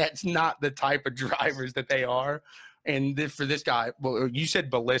just that's not the type of drivers that they are. And for this guy, well, you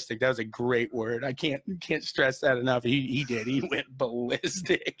said ballistic. That was a great word. I can't stress that enough. He did. He went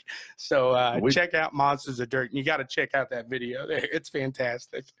ballistic. So check out Monsters of Dirt. And you got to check out that video there. It's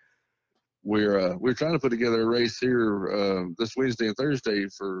fantastic. We're trying to put together a race here this Wednesday and Thursday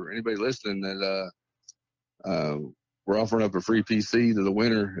for anybody listening that we're offering up a free PC to the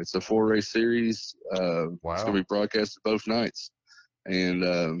winner. It's a 4-race series. Wow. It's going to be broadcasted both nights.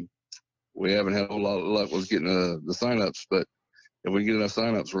 And we haven't had a whole lot of luck with getting the signups, but if we get enough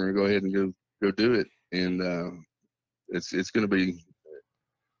signups, we're going to go ahead and go do it. And it's going to be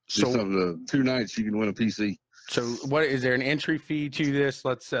something. 2 nights you can win a PC. So what is there an entry fee to this?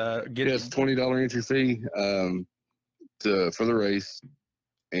 Let's get Yes, $20 entry fee for the race.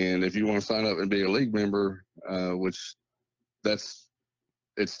 And if you want to sign up and be a league member, which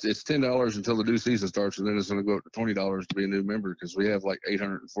it's $10 until the new season starts, and then it's going to go up to $20 to be a new member because we have like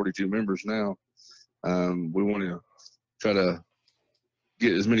 842 members now. We want to try to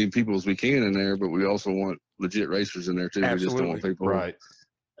get as many people as we can in there, but we also want legit racers in there too. Absolutely. We just don't want people. Right.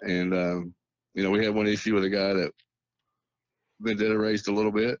 And, we had one issue with a guy that did a race a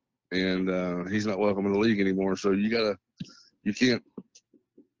little bit, and he's not welcome in the league anymore. So you can't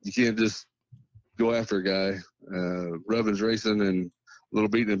just go after a guy. Rubbin's racing and a little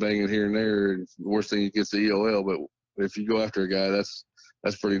beating and banging here and there. The worst thing he gets the ELL, but if you go after a guy, that's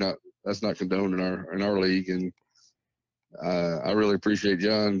not condoned in our league. And I really appreciate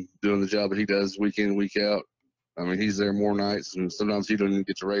John doing the job that he does week in, week out. I mean, he's there more nights, and sometimes he don't even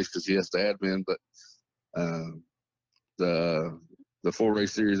get to race because he has to admin. But the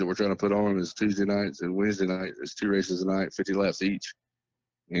 4-race series that we're trying to put on is Tuesday nights and Wednesday night. It's 2 races a night, 50 laps each,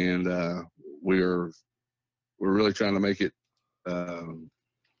 and we're really trying to make it to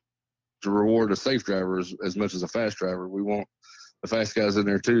reward a safe driver as much as a fast driver. We want the fast guys in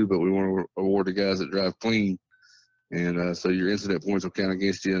there too, but we want to reward the guys that drive clean, and so your incident points will count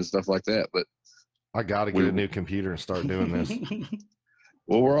against you and stuff like that. But I got to get a new computer and start doing this.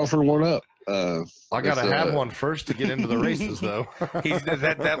 Well, we're offering one up. I got to have one first to get into the races, though.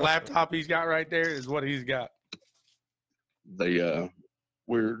 that laptop he's got right there is what he's got.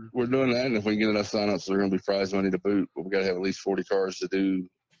 We're doing that, and if we get enough signups, there's going to be prize money to boot. But we got to have at least 40 cars to do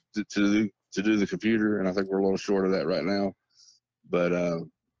the computer, and I think we're a little short of that right now. But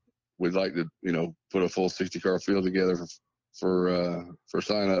we'd like to, put a full 60-car field together for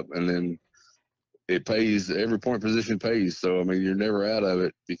sign up, and then it pays. Every point position pays. So I mean, you're never out of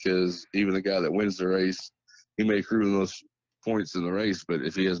it because even the guy that wins the race, he may accrue the most points in the race, but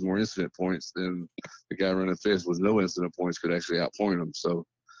if he has more incident points, then the guy running fifth with no incident points could actually outpoint him. So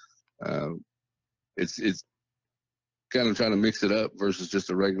it's kind of trying to mix it up versus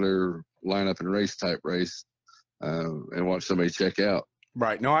just a regular lineup and race type race, and watch somebody check out.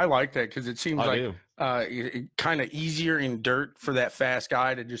 Right. No, I like that because it seems I like do. kind of easier in dirt for that fast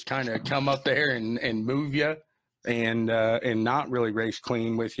guy to just kind of come up there and move you and not really race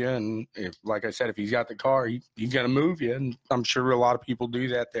clean with you. And if, like I said, if he's got the car, he's going to move you. And I'm sure a lot of people do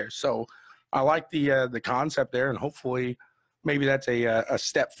that there. So I like the concept there, and hopefully maybe that's a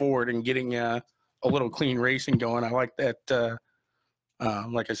step forward in getting a little clean racing going. I like that.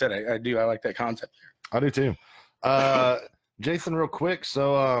 Like I said, I do. I like that concept there. I do too. Jason, real quick.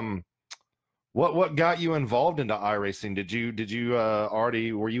 So, what got you involved into iRacing? Did you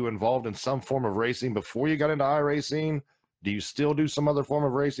already, were you involved in some form of racing before you got into iRacing? Do you still do some other form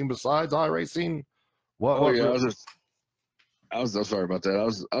of racing besides iRacing? I'm sorry about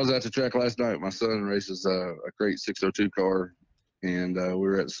that. I was at the track last night. My son races a Crate 602 car, and we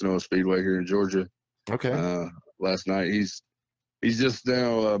were at the Sonoma Speedway here in Georgia. Okay. Last night. He's just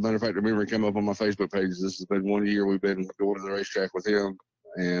now, matter of fact, I remember he came up on my Facebook page. This has been 1 year we've been going to the racetrack with him.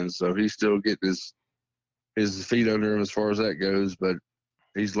 And so he's still getting his feet under him as far as that goes, but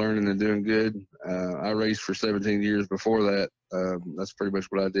he's learning and doing good. I raced for 17 years before that. That's pretty much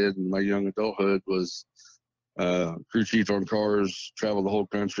what I did in my young adulthood was crew chief on cars, travel the whole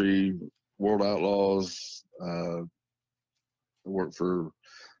country, World Outlaws, worked for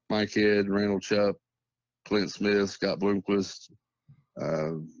Mike Head, Randall Chupp, Clint Smith, Scott Bloomquist,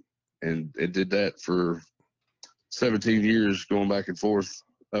 and it did that for 17 years, going back and forth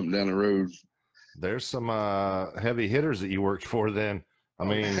up and down the road. There's some heavy hitters that you worked for then. I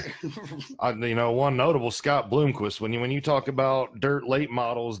mean, one notable, Scott Bloomquist. When you talk about dirt late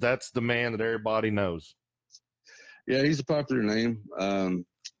models, that's the man that everybody knows. Yeah, he's a popular name.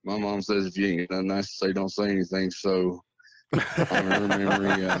 My mom says if you ain't got nothing nice to say, don't say anything. So on her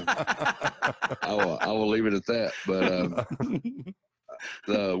memory, I will leave it at that. But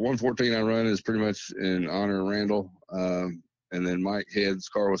the 114 I run is pretty much in honor of Randall. And then Mike Head's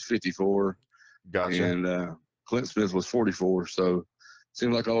car was 54. Gotcha. And Clint Smith was 44. So it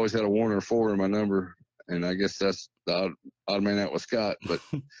seemed like I always had a 1 or 4 in my number. And I guess that's the odd man out with Scott. But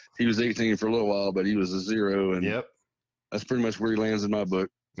he was 18 for a little while, but he was a 0. And yep, that's pretty much where he lands in my book.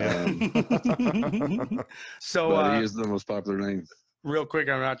 So he is the most popular name. Real quick,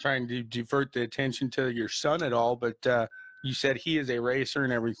 I'm not trying to divert the attention to your son at all, but you said he is a racer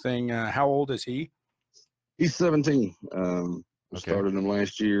and everything. How old is he? He's 17. Okay. Started him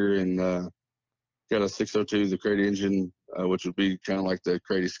last year and got a 602, the Crate engine, which would be kind of like the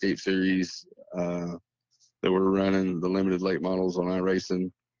Crate Escape series that we're running, the limited late models on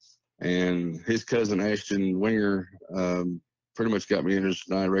iRacing. And his cousin Ashton Winger pretty much got me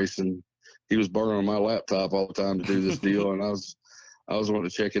interested in iRacing. He was borrowing my laptop all the time to do this deal, and I was wanting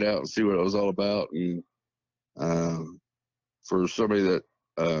to check it out and see what it was all about. And for somebody that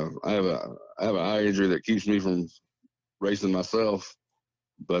I have an eye injury that keeps me from racing myself,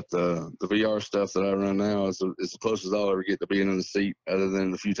 but the VR stuff that I run now is the closest I'll ever get to being in the seat, other than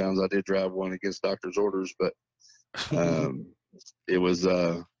the few times I did drive one against doctor's orders. But it was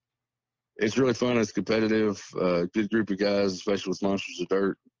it's really fun. It's competitive. Good group of guys, especially with Monsters of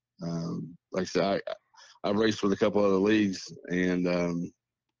Dirt. Like I said, I've raced with a couple other leagues, and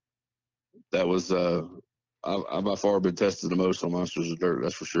that was I've by far been tested the most on Monsters of Dirt.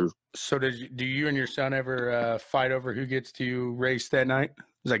 That's for sure. So do you and your son ever fight over who gets to race that night?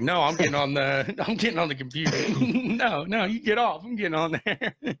 He's like, no, I'm getting on the computer. no, you get off. I'm getting on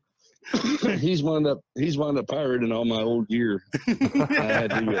there. He's wound up pirating all my old gear.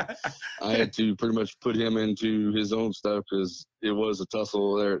 I had to pretty much put him into his own stuff because it was a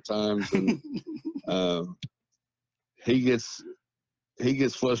tussle there at times, and he gets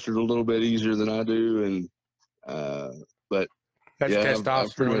flustered a little bit easier than I do, and but that's yeah,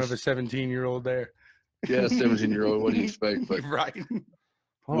 testosterone of a 17-year-old there. Yeah, 17-year-old. What do you expect? But right.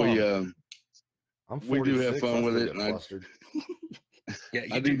 We do have I'm 46, fun with it, get and flustered. Yeah,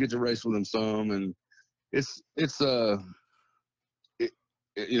 I do get to race with him some, and it's with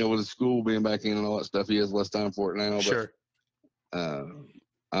the school being back in and all that stuff, he has less time for it now. Sure. But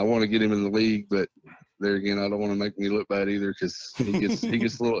I want to get him in the league, but there again, I don't want to make me look bad either, because he gets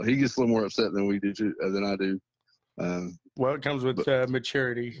a little more upset than than I do. Well, it comes with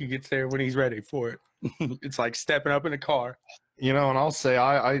maturity. He gets there when he's ready for it. It's like stepping up in a car. And I'll say,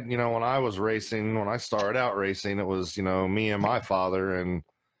 I when I was racing, when I started out racing, it was, me and my father, and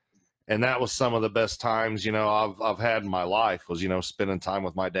that was some of the best times, I've had in my life was, spending time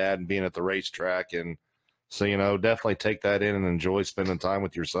with my dad and being at the racetrack. And so, definitely take that in and enjoy spending time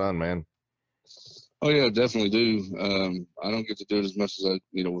with your son, man. Oh yeah, definitely do. I don't get to do it as much as I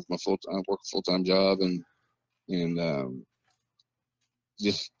with my I work a full-time job, and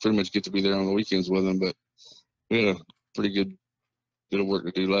just pretty much get to be there on the weekends with him. But we had a pretty good bit of work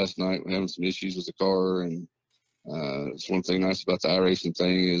to do last night. We're having some issues with the car, and it's one thing nice about the iRacing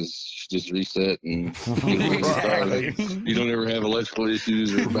thing is you just reset and you know, Exactly. you don't ever have electrical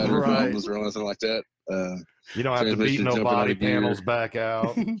issues or battery Right. problems or anything like that. You don't have to beat Transmission no jumping out body of gear. panels back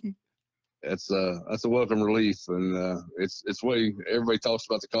out. That's a welcome relief, and it's way everybody talks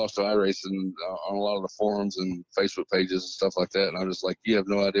about the cost of iRacing on a lot of the forums and Facebook pages and stuff like that. And I'm just like, you have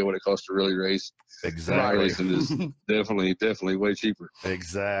no idea what it costs to really race. Exactly. iRacing is definitely way cheaper.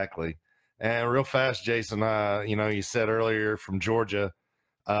 Exactly. And real fast, Jason, you know, you said earlier from Georgia,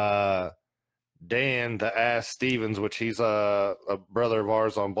 Dan, the Ass Stevens, which he's a brother of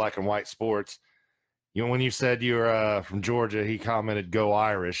ours on Black and White Sports. You know, when you said you're from Georgia, he commented, "Go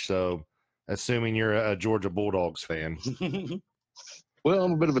Irish." So, assuming you're a Georgia Bulldogs fan. Well,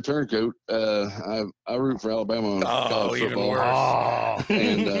 I'm a bit of a turncoat. I root for Alabama in college even football. worse. Oh.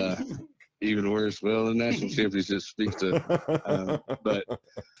 And even worse, well, the national championship speaks to. But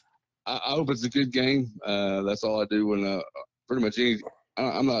I hope it's a good game. That's all I do when pretty much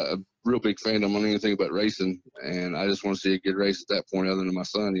I'm not a real big fan of anything but racing, and I just want to see a good race at that point. Other than my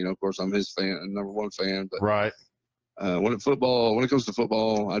son, you know, of course, I'm his fan, number one fan. But Right. when it comes to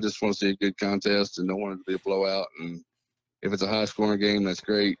football, I just want to see a good contest and don't want it to be a blowout. And if it's a high scoring game, that's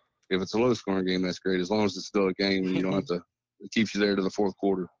great. If it's a low scoring game, that's great. As long as it's still a game and you don't have to, it keeps you there to the fourth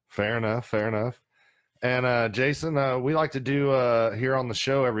quarter. Fair enough. Fair enough. And Jason, we like to do here on the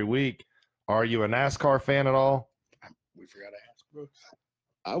show every week. Are you a NASCAR fan at all? We forgot to ask Brooks.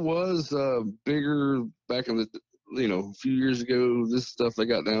 I was bigger back in a few years ago. This stuff they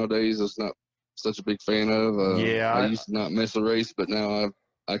got nowadays, I was not such a big fan of. Yeah, I used to not miss a race, but now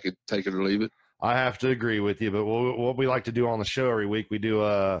I could take it or leave it. I have to agree with you, but what we like to do on the show every week, we do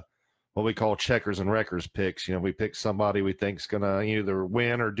what we call checkers and wreckers picks. You know, we pick somebody we think's gonna either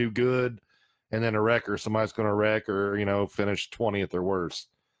win or do good, and then a wrecker, somebody's gonna wreck or finish 20th or worse.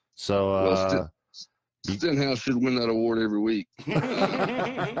 So Stenhouse should win that award every week. You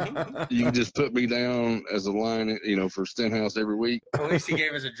can just put me down as a line, for Stenhouse every week. At least he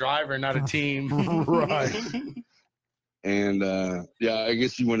gave us a driver, not a team. Right. And I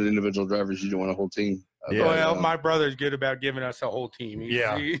guess you wanted individual drivers. You don't want a whole team. Yeah. Well, my brother's good about giving us a whole team.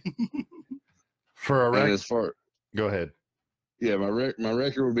 For a And wreck, as far, go ahead. yeah, my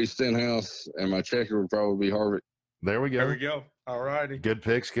record would be Stenhouse, and my checker would probably be Harvick. There we go. There we go. All righty. Good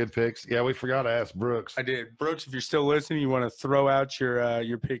picks. Good picks. Yeah, we forgot to ask Brooks. I did. Brooks, if you're still listening, you want to throw out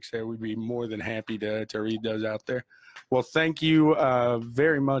your picks there, we'd be more than happy to read those out there. Well, thank you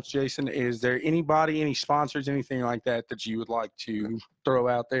very much, Jason. Is there anybody, any sponsors, anything like that you would like to throw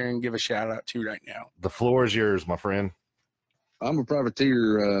out there and give a shout out to right now? The floor is yours, my friend. I'm a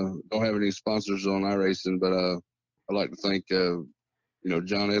privateer. Don't have any sponsors on iRacing, but I'd like to thank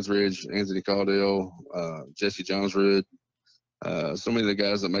John Etheridge, Anthony Caudill, Jesse Johnsrud, so many of the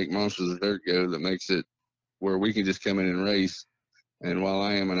guys that make Monsters of Dirt go, that makes it where we can just come in and race. And while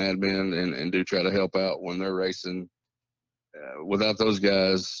I am an admin and do try to help out when they're racing, without those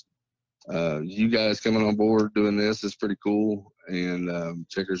guys, you guys coming on board doing this is pretty cool. And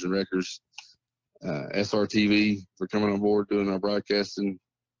Checkers and Wreckers, SRTV for coming on board doing our broadcasting,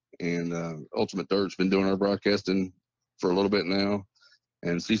 and Ultimate Dirt's been doing our broadcasting for a little bit now.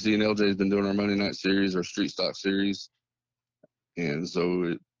 And CC and LJ has been doing our Monday night series, our street stock series. And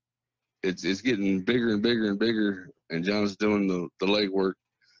so it's getting bigger and bigger and bigger, and John's doing the legwork.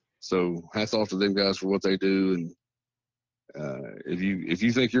 So hats off to them guys for what they do. And if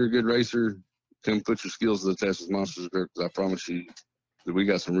you think you're a good racer, come put your skills to the test with Monsters of Dirt, because I promise you that we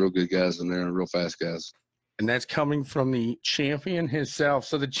got some real good guys in there and real fast guys. And that's coming from the champion himself.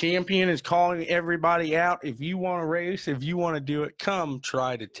 So the champion is calling everybody out. If you want to race, if you want to do it, come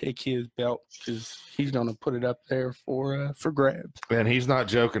try to take his belt, because he's going to put it up there for grabs. And he's not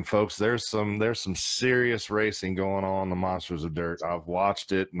joking, folks. There's some serious racing going on in the Monsters of Dirt. I've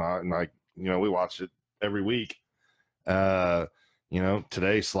watched it, and we watch it every week.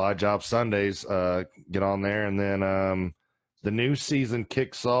 Today, Slide Job Sundays, get on there, and then the new season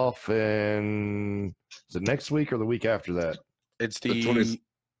kicks off in, is it next week or the week after that? It's The the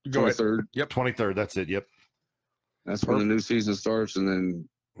 23rd. Yep. 23rd. That's it. Yep. That's when the new season starts, and then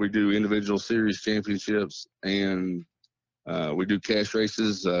we do individual series championships, and we do cash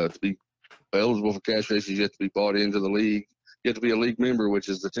races. To be eligible for cash races, you have to be bought into the league. You have to be a league member, which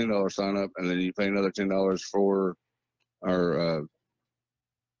is the $10 sign up, and then you pay another $10 for our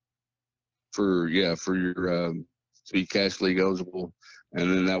for your to be cash league eligible. And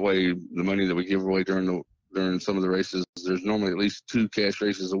then that way, the money that we give away during some of the races, there's normally at least 2 cash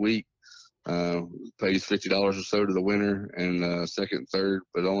races a week. Pays $50 or so to the winner and second and third,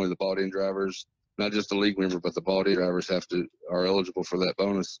 but only the bought-in drivers. not just the league member, but the body drivers are eligible for that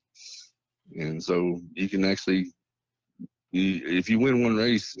bonus. And so you can actually, if you win one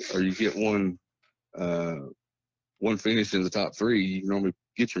race or you get one finish in the top 3, you can normally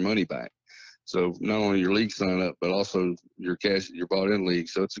get your money back. So not only your league sign up, but also your bought in league.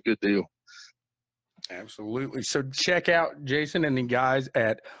 So it's a good deal. Absolutely. So check out Jason and the guys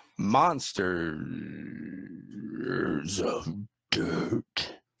at Monsters of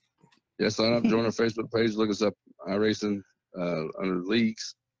Dirt. Yeah, sign up, join our Facebook page, look us up, iRacing under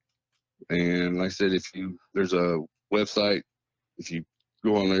leagues. And like I said, there's a website, if you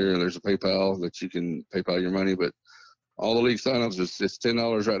go on there, there's a PayPal that you can PayPal your money. But all the league signups, it's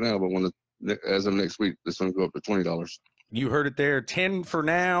 $10 right now. But as of next week, this one go up to $20. You heard it there. 10 for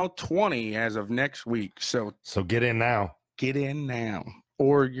now, 20 as of next week. So get in now. Get in now,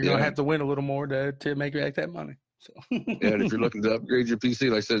 or you're gonna have to win a little more to make back that money. So yeah, and if you're looking to upgrade your PC,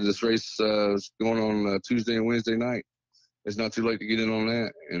 like I said, this race is going on Tuesday and Wednesday night. It's not too late to get in on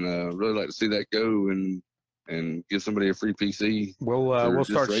that, and really like to see that go and give somebody a free PC. We'll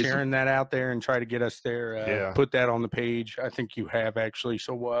start sharing that out there and try to get us there. Yeah. Put that on the page. I think you have actually.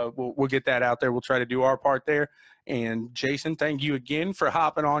 So we'll get that out there. We'll try to do our part there. And Jason, thank you again for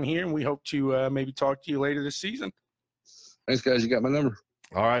hopping on here, and we hope to maybe talk to you later this season. Thanks, guys. You got my number.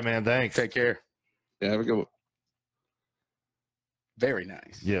 All right, man. Thanks. Take care. Yeah, have a good one. Very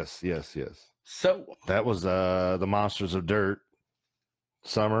nice. Yes. So That was the Monsters of Dirt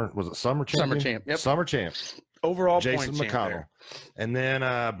summer. Was it summer champion? Summer champ. Yep. Summer champ. Overall Jason point champ McConnell. there. And then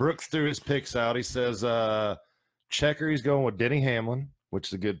Brooks threw his picks out. He says Checker, he's going with Denny Hamlin, which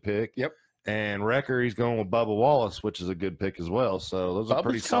is a good pick. Yep. And Wrecker, he's going with Bubba Wallace, which is a good pick as well. So those are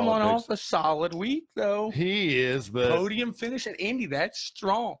pretty Bubba's solid coming picks. off a solid week, though. He is, but Podium finish at Indy. That's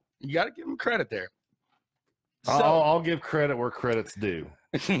strong. You got to give him credit there. So, I'll give credit where credit's due.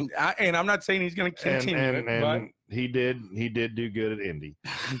 and I'm not saying he's going to continue And he did do good at Indy.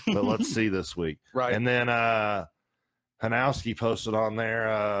 But let's see this week. Right. And then Hanowski posted on there,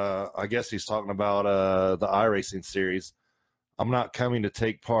 I guess he's talking about the iRacing series. I'm not coming to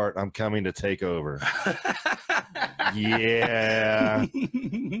take part. I'm coming to take over. Yeah.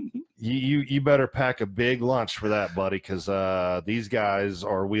 You better pack a big lunch for that, buddy, because these guys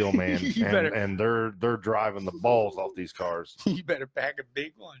are wheelman and they're driving the balls off these cars. You better pack a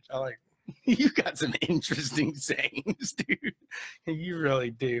big lunch. I like you got some interesting sayings, dude. You really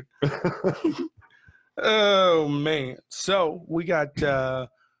do. Oh man. So we got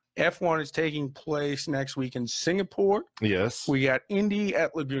F1 is taking place next week in Singapore. Yes. We got Indy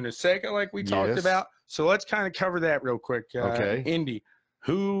at Laguna Seca, like we talked about. So let's kind of cover that real quick. Okay. Indy,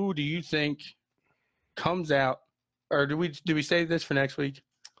 who do you think comes out, or do we save this for next week?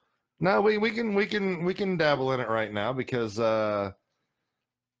 No, we can dabble in it right now because with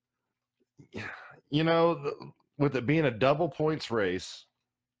it being a double points race,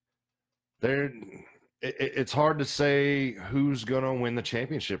 it's hard to say who's going to win the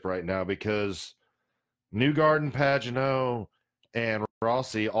championship right now because Newgarden, Pagenaud, and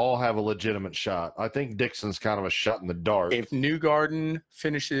Rossi all have a legitimate shot. I think Dixon's kind of a shot in the dark. If Newgarden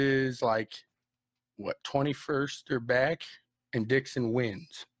finishes 21st or back, and Dixon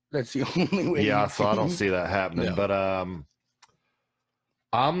wins, that's the only way. Yeah, so I don't see that happening. No. But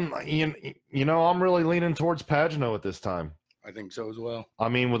I'm really leaning towards Pagenaud at this time. I think so as well. I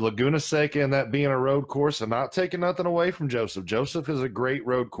mean, with Laguna Seca and that being a road course, and not taking nothing away from Joseph. Joseph is a great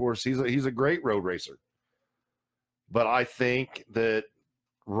road course. He's a great road racer. But I think that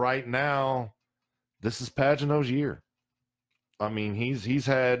right now, this is Pagenaud's year. I mean, he's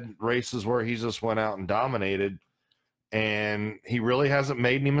had races where he's just went out and dominated, and he really hasn't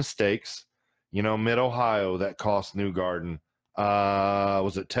made any mistakes. Mid-Ohio, that cost Newgarden.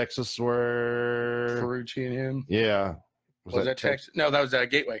 Was it Texas where Ferrucci and him? Yeah. Was that Texas? No, that was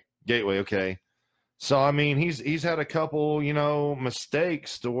Gateway. Gateway, okay. So I mean, he's had a couple,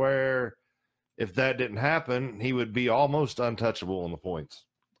 mistakes to where if that didn't happen, he would be almost untouchable in the points.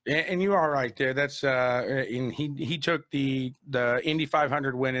 And you are right there. That's and he took the Indy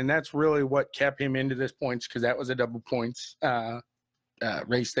 500 win, and that's really what kept him into this points because that was a double points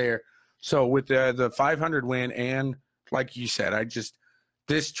race there. So with the 500 win, and like you said,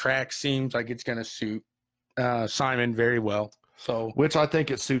 this track seems like it's going to suit Simon very well. So, which I think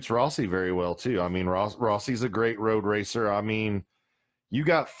it suits Rossi very well too. I mean, Rossi's a great road racer. I mean, you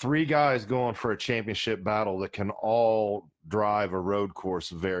got 3 guys going for a championship battle that can all drive a road course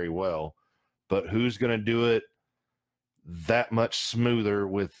very well, but who's going to do it that much smoother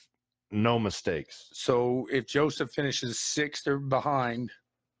with no mistakes? So if Joseph finishes 6th or behind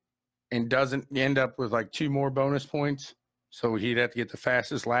and doesn't end up with 2 more bonus points, so he'd have to get the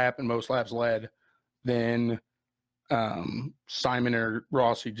fastest lap and most laps led. then Simon or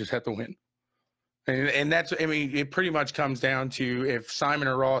Rossi just have to win. And that's, I mean, it pretty much comes down to if Simon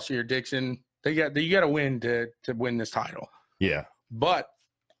or Rossi or Dixon, you got to win to win this title. Yeah. But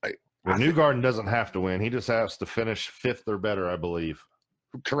Well, Newgarden doesn't have to win. He just has to finish 5th or better, I believe.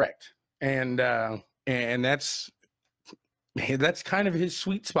 correct. And that's kind of his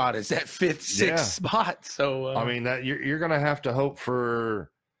sweet spot, is that 5th, 6th spot. So I mean, that you're going to have to hope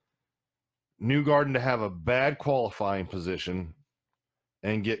for Newgarden to have a bad qualifying position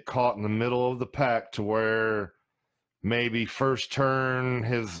and get caught in the middle of the pack to where maybe first turn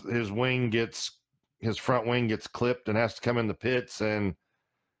his front wing gets clipped and has to come in the pits, and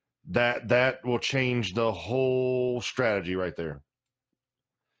that will change the whole strategy right there.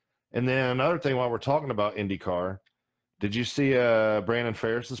 And then another thing, while we're talking about IndyCar, did you see Brandon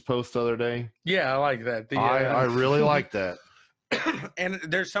Ferris's post the other day? yeah, I like that. I really like that. And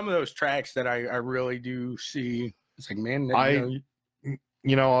there's some of those tracks that I really do see. It's like, man,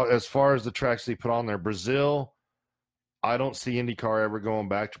 You know, as far as the tracks he put on there, Brazil, I don't see IndyCar ever going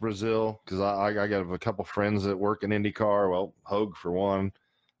back to Brazil because I got a couple friends that work in IndyCar. Well, Hogue for one.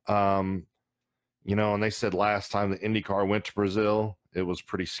 You know, and they said last time the IndyCar went to Brazil, it was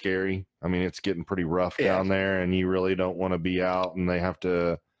pretty scary. I mean, it's getting pretty rough down there, and you really don't want to be out. And they have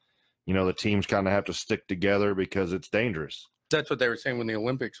to, you know, the teams kind of have to stick together because it's dangerous. that's what they were saying when the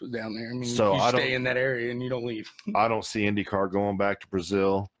Olympics was down there. I mean, So you I stay don't- in that area and you don't leave. I don't see IndyCar going back to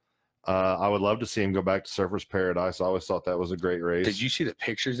Brazil. I would love to see him go back to Surfers Paradise. I always thought that was a great race. Did you see the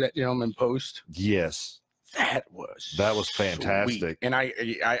pictures that gentleman post? Yes. That was fantastic. sweet. And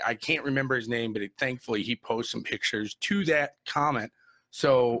I can't remember his name, but thankfully he posted some pictures to that comment.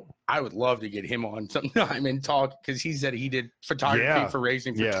 So I would love to get him on sometime and talk, because he said he did photography for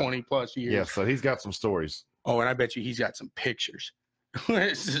racing for 20 plus years. Yeah, so he's got some stories. Oh, and I bet you he's got some pictures.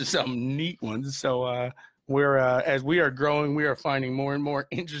 Some neat ones. So we're as we are growing, we are finding more and more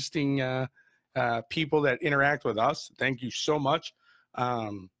interesting people that interact with us. Thank you so much.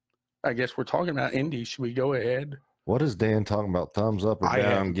 I guess we're talking about Indy. Should we go ahead? What is Dan talking about? Thumbs up or I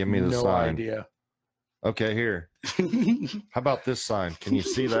down? have Give me the no sign. idea. Okay, here. How about this sign? Can you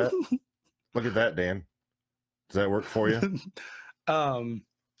see that? Look at that, Dan. Does that work for you?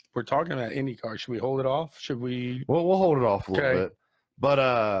 We're talking about IndyCar. Should we hold it off? Should we? Well, we'll hold it off a little Okay. bit.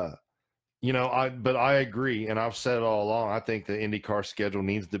 But you know, I agree, and I've said it all along. I think the IndyCar schedule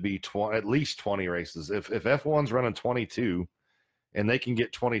needs to be at least 20 races. If F1's running 22 and they can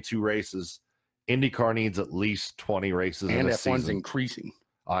get 22 races, IndyCar needs at least 20 races And in a F1's season. increasing.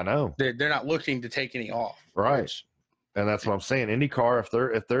 I know. They're not looking to take any off. Right. which- And that's what I'm saying. IndyCar, if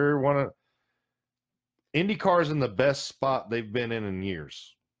they're IndyCar's in the best spot they've been in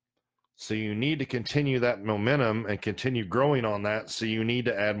years. So you need to continue that momentum and continue growing on that. So you need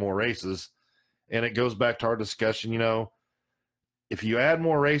to add more races. And it goes back to our discussion, you know, if you add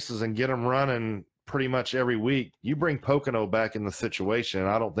more races and get them running pretty much every week, you bring Pocono back in the situation.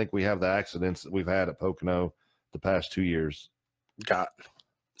 I don't think we have the accidents that we've had at Pocono the past 2 years. Got.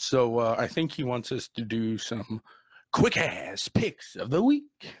 So I think he wants us to do some quick ass picks of the week.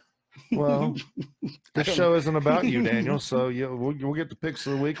 Well, this show isn't about you, Daniel. So we'll get the picks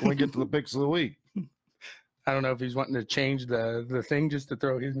of the week when we get to the picks of the week. I don't know if he's wanting to change the thing just to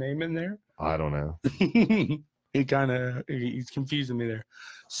throw his name in there. I don't know. He's confusing me there.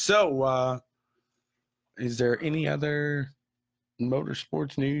 So is there any other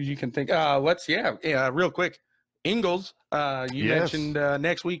motorsports news you can think? Real quick. Ingalls, you Yes. mentioned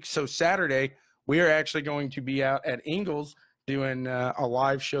next week. So Saturday, we are actually going to be out at Ingalls doing a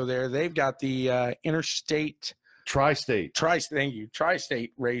live show there. They've got the interstate Tri-State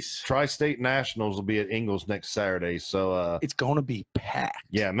tri-state race. Tri-State Nationals will be at Ingalls next Saturday. So It's going to be packed.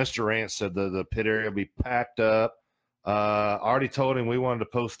 yeah, Mr. Rance said the pit area will be packed up. I already told him we wanted to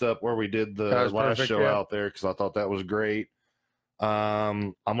post up where we did the That was last perfect, show yeah. out there because I thought that was great.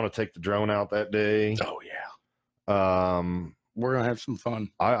 I'm going to take the drone out that day. Oh yeah, We're we're gonna have some fun.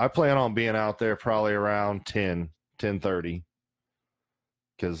 I plan on being out there probably around 10:30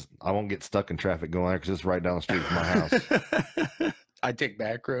 because I won't get stuck in traffic going there because it's right down the street from my house. I take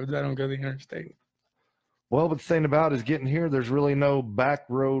back roads. I don't go the interstate. Well, but the thing about it is getting here, there's really no back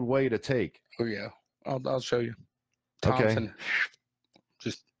road way to take. Oh yeah, I'll show you. Okay. Thompson,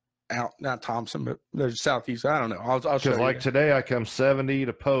 just out, not Thompson, but there's southeast. I don't know. I'll show Because you. like today, I come 70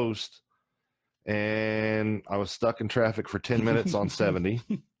 to post, and I was stuck in traffic for 10 minutes on 70.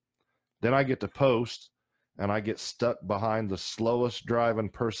 Then I get to post, and I get stuck behind the slowest driving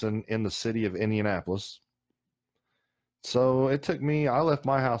person in the city of Indianapolis. So it took me, I left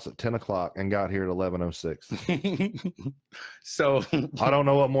my house at 10 o'clock and got here at 11:06. So I don't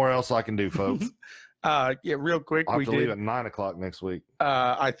know what more else I can do, folks. Yeah, real quick, I'll have we to leave did. at 9:00 next week.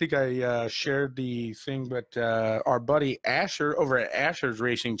 I think I shared the thing, but our buddy Asher over at Asher's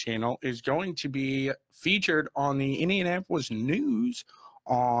Racing Channel is going to be featured on the Indianapolis News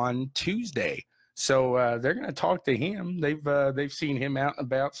on Tuesday. So they're going to talk to him. They've seen him out and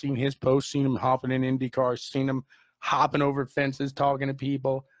about, seen his posts, seen him hopping in Indy cars, seen him hopping over fences, talking to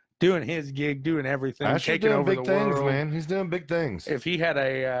people, doing his gig, doing everything, Asher's taking doing over big the things, world. man. He's doing big things. If he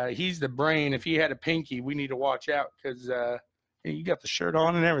had he's the brain. If he had a pinky, we need to watch out because you got the shirt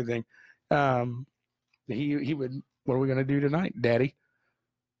on and everything. He would. What are we gonna do tonight, Daddy?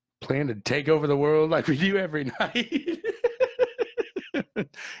 Plan to take over the world like we do every night.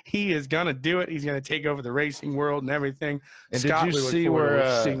 He is gonna do it. He's gonna take over the racing world and everything. And Scott, did we you look see forward to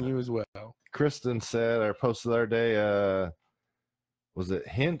where seeing you as well? Kristen said or posted the other day? Was it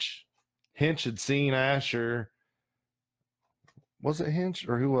Hinch? Hinch had seen Asher. Was it Hinch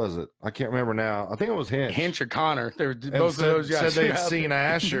or who was it? I can't remember now. I think it was Hinch. Hinch or Connor? They're And both said, of those guys. said they'd out seen there.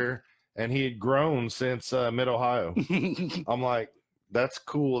 Asher and he had grown since Mid Ohio. I'm like, that's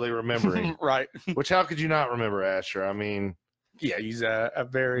cool. They remember him. Right. Which how could you not remember Asher? I mean, Yeah, he's a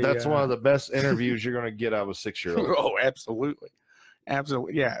very. that's one of the best interviews you're going to get out of a 6-year-old. Oh, absolutely,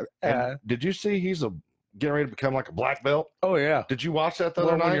 absolutely. Yeah. And did you see he's getting ready to become like a black belt? Oh yeah. Did you watch that the Well,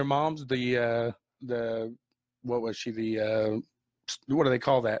 other when night? your mom's the what was she what do they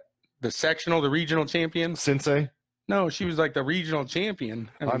call that? The sectional, the regional champion? Sensei? No, she was like the regional champion.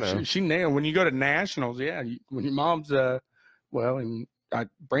 I know. She nailed when you go to nationals. Yeah, when your mom's well, and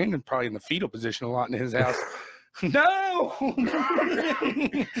Brandon probably in the fetal position a lot in his house. No,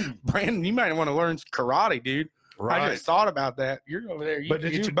 Brandon, you might want to learn karate, dude. I Right. just thought about that. You're over there. You But get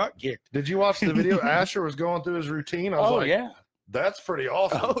did your you- butt kicked. Did you watch the video? Asher was going through his routine. I was Oh like, yeah. that's pretty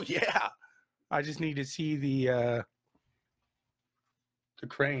awesome. Oh yeah. I just need to see the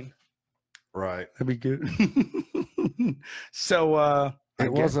crane. Right. That'd be good. So I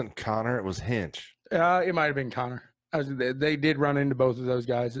It guess- wasn't Connor. It was Hinch. it might have been Connor. They did run into both of those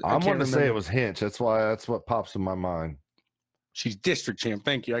guys. I I'm can't going to say it remember. was Hinch. That's what pops in my mind. She's district champ.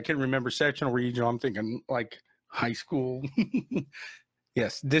 Thank you. I can remember sectional, regional. I'm thinking like high school.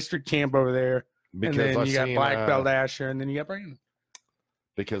 Yes, district champ over there. Because and then I you got seen, black belt Asher, and then you got Brandon.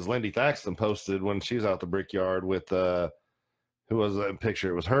 because Lindy Thaxton posted when she was out the Brickyard with who was that picture?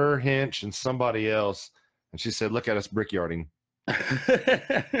 It was her, Hinch, and somebody else. And she said, "Look at us brickyarding."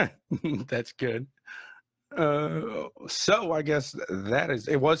 That's good. So I guess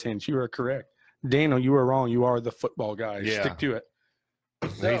it was Hinch. You were correct. Daniel, you were wrong. You are the football guy. Yeah. Stick to it.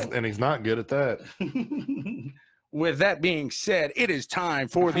 And he's not good at that. With that being said, it is time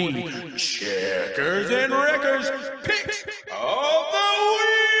for the Checkers and Wreckers picks of the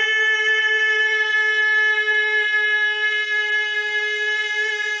week.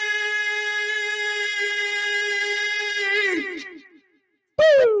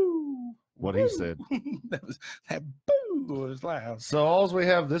 Boo! What he said. that boo was loud. So all we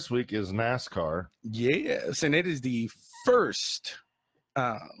have this week is NASCAR. Yes, and it is the first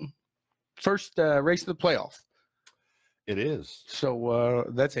race of the playoff. It is. So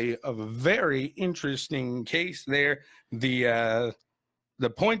that's a very interesting case there. The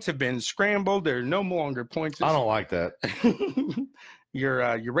points have been scrambled. There are no longer points. I don't like that.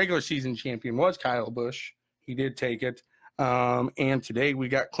 Your regular season champion was Kyle Busch. He did take it. And today we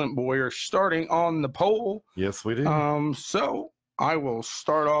got Clint Boyer starting on the pole. Yes, we do. So I will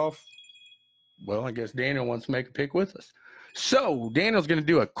start off. Well, I guess Daniel wants to make a pick with us. So Daniel's going to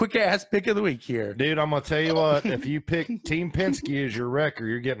do a quick ass pick of the week here. Dude, I'm going to tell you what. If you pick Team Penske as your wrecker,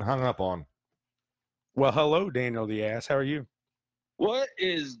 you're getting hung up on. Well, hello, Daniel the ass. How are you? What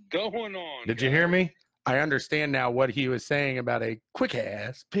is going on? Did you hear me? I understand now what he was saying about a quick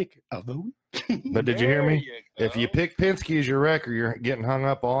ass pick of the week. But did you hear me? There If you go. pick Penske as your wrecker, you're getting hung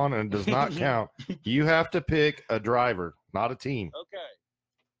up on, and it does not count. You have to pick a driver, not a team. Okay.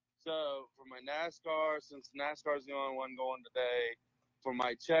 So for my NASCAR, since NASCAR is the only one going today, for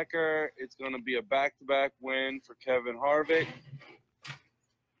my checker, it's going to be a back-to-back win for Kevin Harvick.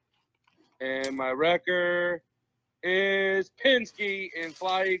 And my wrecker is Penske in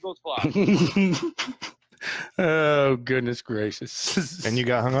Fly Eagles Fly. Oh, goodness gracious. And you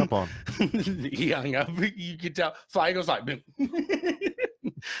got hung up on. He hung up. You could tell. Fly goes like, boom.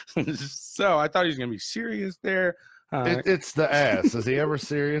 So I thought he was going to be serious there. It's the ass. Is he ever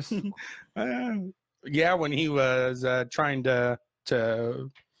serious? Yeah, when he was trying to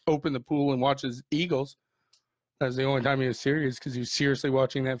open the pool and watch his Eagles, that was the only time he was serious because he was seriously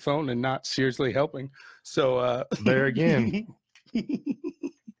watching that phone and not seriously helping. So There again. Did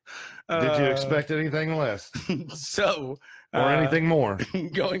you uh, expect anything less? So or anything more.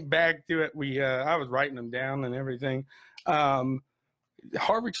 Going back to it, I was writing them down and everything.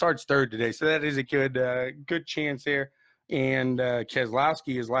 Harvick starts third today, so that is a good chance there. And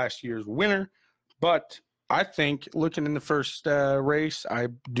Keselowski is last year's winner, but I think looking in the first race, I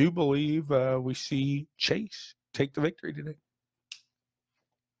do believe we see Chase take the victory today.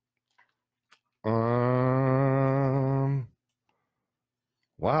 Wow,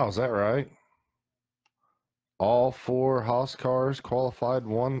 is that right? All 4 Haas cars qualified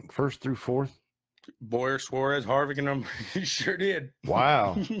first through fourth. Boyer, Suarez, Harvick, and them sure did.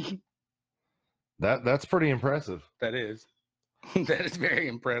 Wow, that's pretty impressive. That is very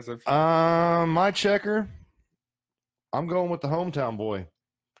impressive. My checker, I'm going with the hometown boy,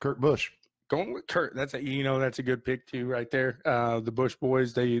 Kurt Busch. Going with Kurt, that's a good pick too, right there. The Busch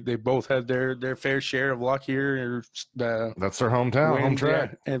boys, they both have their fair share of luck here. That's their home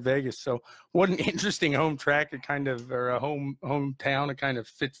track in Vegas. So what an interesting home track. It kind of, or a hometown. It kind of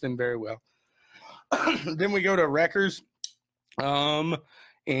fits them very well. Then we go to Wreckers, and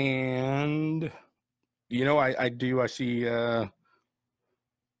I see.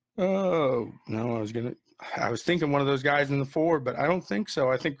 Oh no, I was thinking one of those guys in the 4, but I don't think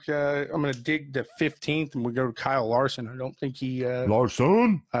so. I think I'm going to dig to 15th, and we go to Kyle Larson. I don't think he's going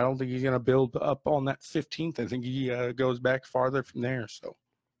to build up on that 15th. I think he goes back farther from there. So,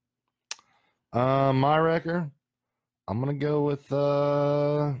 my wrecker, I'm going to go with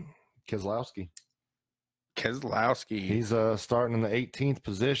Keselowski. He's starting in the 18th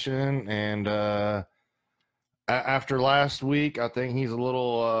position, and after last week, I think he's a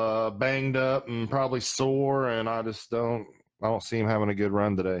little banged up and probably sore, and I don't see him having a good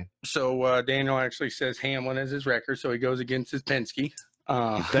run today. So Daniel actually says Hamlin is his record, so he goes against his Penske.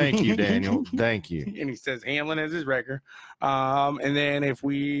 Thank you, Daniel. Thank you. And he says Hamlin is his record. And then if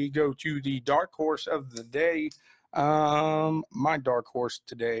we go to the dark horse of the day, my dark horse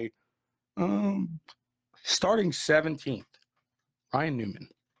today, starting 17th, Ryan Newman.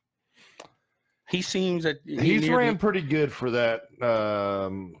 He seems that he's ran pretty good for that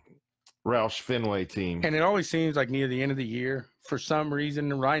Roush Fenway team. And it always seems like near the end of the year, for some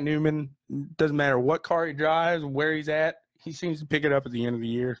reason, Ryan Newman, doesn't matter what car he drives, where he's at, he seems to pick it up at the end of the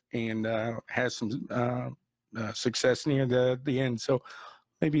year and has some success near the end. So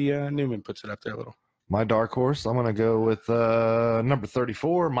maybe Newman puts it up there a little. My dark horse, I'm going to go with number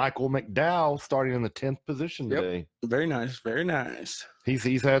 34, Michael McDowell, starting in the 10th position today. Yep. Very nice. Very nice.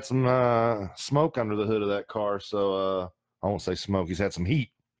 He's had some smoke under the hood of that car, so I won't say smoke. He's had some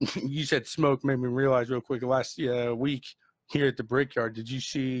heat. You said smoke, made me realize real quick. Last week here at the Brickyard, did you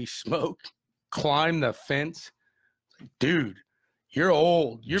see Smoke climb the fence? Dude, you're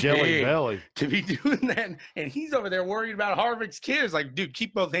old. You're jelly big belly to be doing that. And he's over there worried about Harvick's kid. It's like, dude,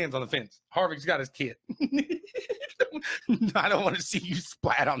 keep both hands on the fence. Harvick's got his kid. I don't want to see you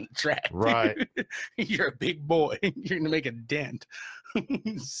splat on the track. Right. You're a big boy. You're going to make a dent.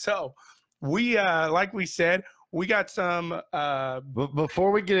 So we, like we said, we got some. But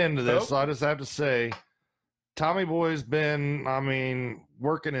before we get into this, I just have to say, Tommy Boy's been,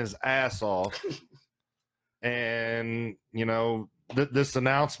 working his ass off. And, this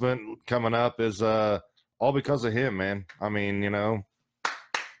announcement coming up is all because of him, man.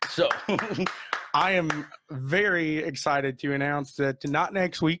 So I am very excited to announce that not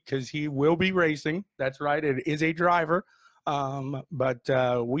next week, because he will be racing. That's right. It is a driver.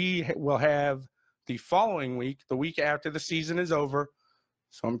 But we will have the following week, the week after the season is over.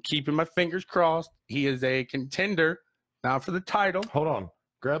 So I'm keeping my fingers crossed. He is a contender, not for the title. Hold on.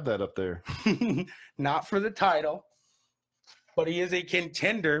 Grab that up there. Not for the title, but he is a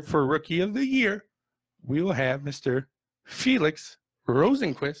contender for Rookie of the Year. We will have Mr. Felix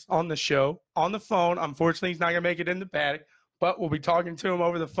Rosenqvist on the show, on the phone. Unfortunately, he's not going to make it in the paddock, but we'll be talking to him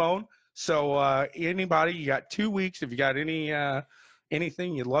over the phone. So anybody, you got 2 weeks. If you got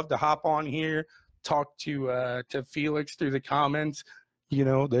anything you'd love to hop on here, talk to Felix through the comments,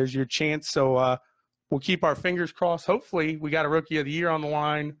 there's your chance. So we'll keep our fingers crossed. Hopefully we got a Rookie of the Year on the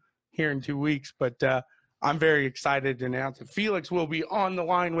line here in 2 weeks, but I'm very excited to announce that Felix will be on the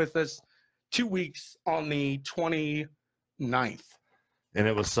line with us 2 weeks on the 29th. And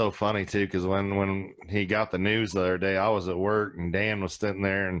it was so funny too, because when he got the news the other day, I was at work and Dan was sitting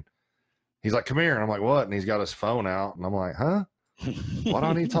there and he's like, "Come here." And I'm like, "What?" And he's got his phone out and I'm like, "Huh? Why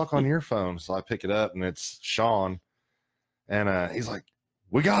don't you talk on your phone?" So I pick it up and it's Sean. And he's like,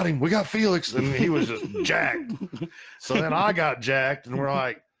 "We got him. We got Felix." And he was just jacked. So then I got jacked and we're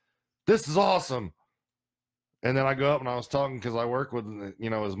like, "This is awesome." And then I go up and I was talking because I work with,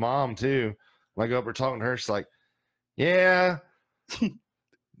 his mom too. When I go up, we're talking to her. She's like, "Yeah,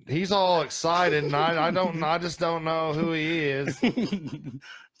 he's all excited, and I just don't know who he is.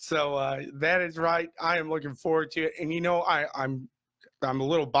 So that is right. I am looking forward to it. And I'm a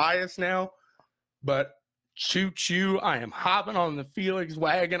little biased now, but choo, I am hopping on the Felix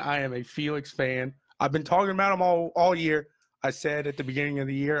wagon. I am a Felix fan. I've been talking about him all year. I said at the beginning of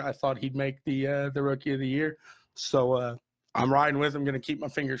the year I thought he'd make the Rookie of the Year. So I'm riding with him. Going to keep my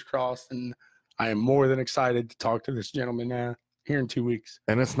fingers crossed, and I am more than excited to talk to this gentleman here in 2 weeks.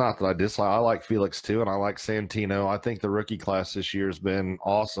 And it's not that I dislike. I like Felix too, and I like Santino. I think the rookie class this year has been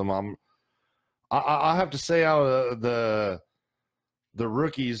awesome. I have to say, out of the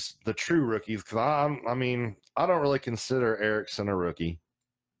rookies, the true rookies, because I mean, I don't really consider Ericsson a rookie.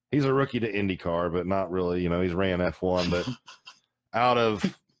 He's a rookie to IndyCar, but not really. He's ran F1. But out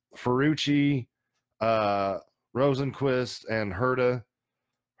of Ferrucci, Rosenquist, and Herta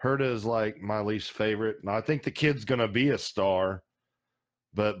is like my least favorite. And I think the kid's going to be a star,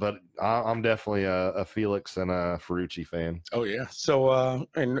 but I'm definitely a Felix and a Ferrucci fan. Oh yeah. So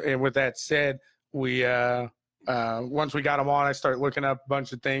and with that said, we once we got him on, I started looking up a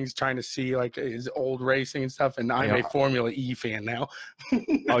bunch of things, trying to see like his old racing and stuff. And I'm a Formula E fan now.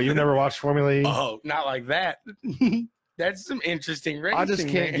 Oh, you never watched Formula E? Oh, not like that. That's some interesting racing. I just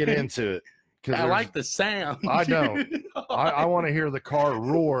can't get into it. I like the sound. I don't. I want to hear the car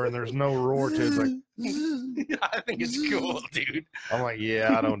roar, and there's no roar to it. It's like, I think it's cool, dude. I'm like,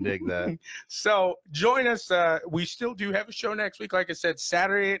 yeah, I don't dig that. So join us. We still do have a show next week. Like I said,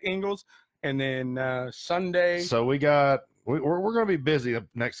 Saturday at Ingles, and then Sunday. So we're going to be busy the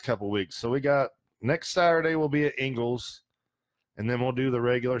next couple weeks. So we got next Saturday we'll be at Ingles, and then we'll do the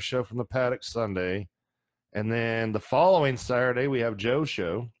regular show from the paddock Sunday. And then the following Saturday we have Joe's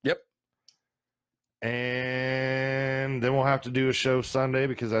show. Yep. And then we'll have to do a show Sunday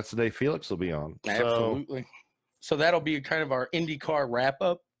because that's the day Felix will be on. Absolutely. So that'll be kind of our IndyCar wrap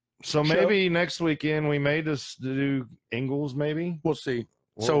up. So maybe next weekend we may just do Ingles. Maybe we'll see.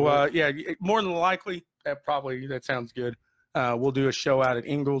 So yeah, more than likely that sounds good. We'll do a show out at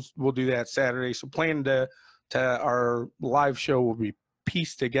Ingles. We'll do that Saturday. So plan to our live show will be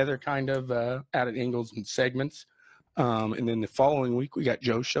pieced together kind of out at Ingles in segments. And then the following week we got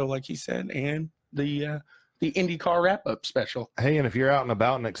Joe's show, like he said, and the IndyCar wrap-up special. Hey, and if you're out and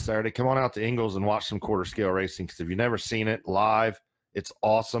about next Saturday, come on out to Ingles and watch some quarter scale racing, because if you've never seen it live, it's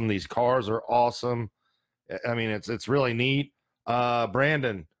awesome. These cars are awesome. I mean, it's really neat.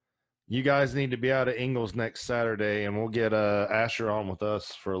 Brandon, you guys need to be out at Ingles next Saturday, and we'll get Asher on with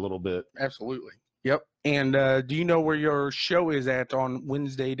us for a little bit. Absolutely. Yep. And do you know where your show is at on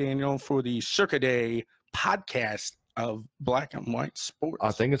Wednesday, Daniel, for the Circa Day podcast of Black and White Sports?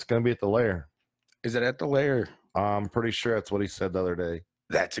 I think it's going to be at the Lair. Is it at the Lair? I'm pretty sure that's what he said the other day.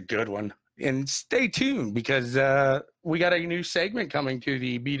 That's a good one. And stay tuned because we got a new segment coming to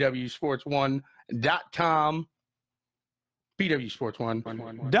the BWSports1.com.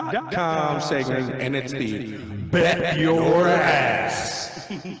 BWSports1.com segment, and it's the Bet Your Ass.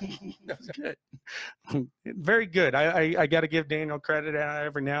 That's good. Very good. I got to give Daniel credit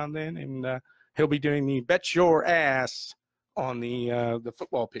every now and then, and he'll be doing the Bet Your Ass on the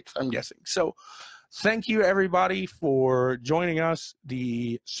football picks, I'm guessing. So thank you, everybody, for joining us.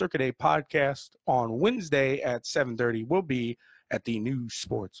 The Circa Day podcast on Wednesday at 7:30 will be at the New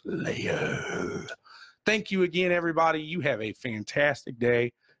Sports Layer. Thank you again, everybody. You have a fantastic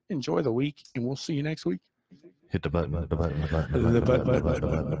day. Enjoy the week, and we'll see you next week. Hit the button. The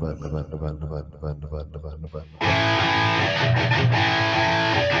button.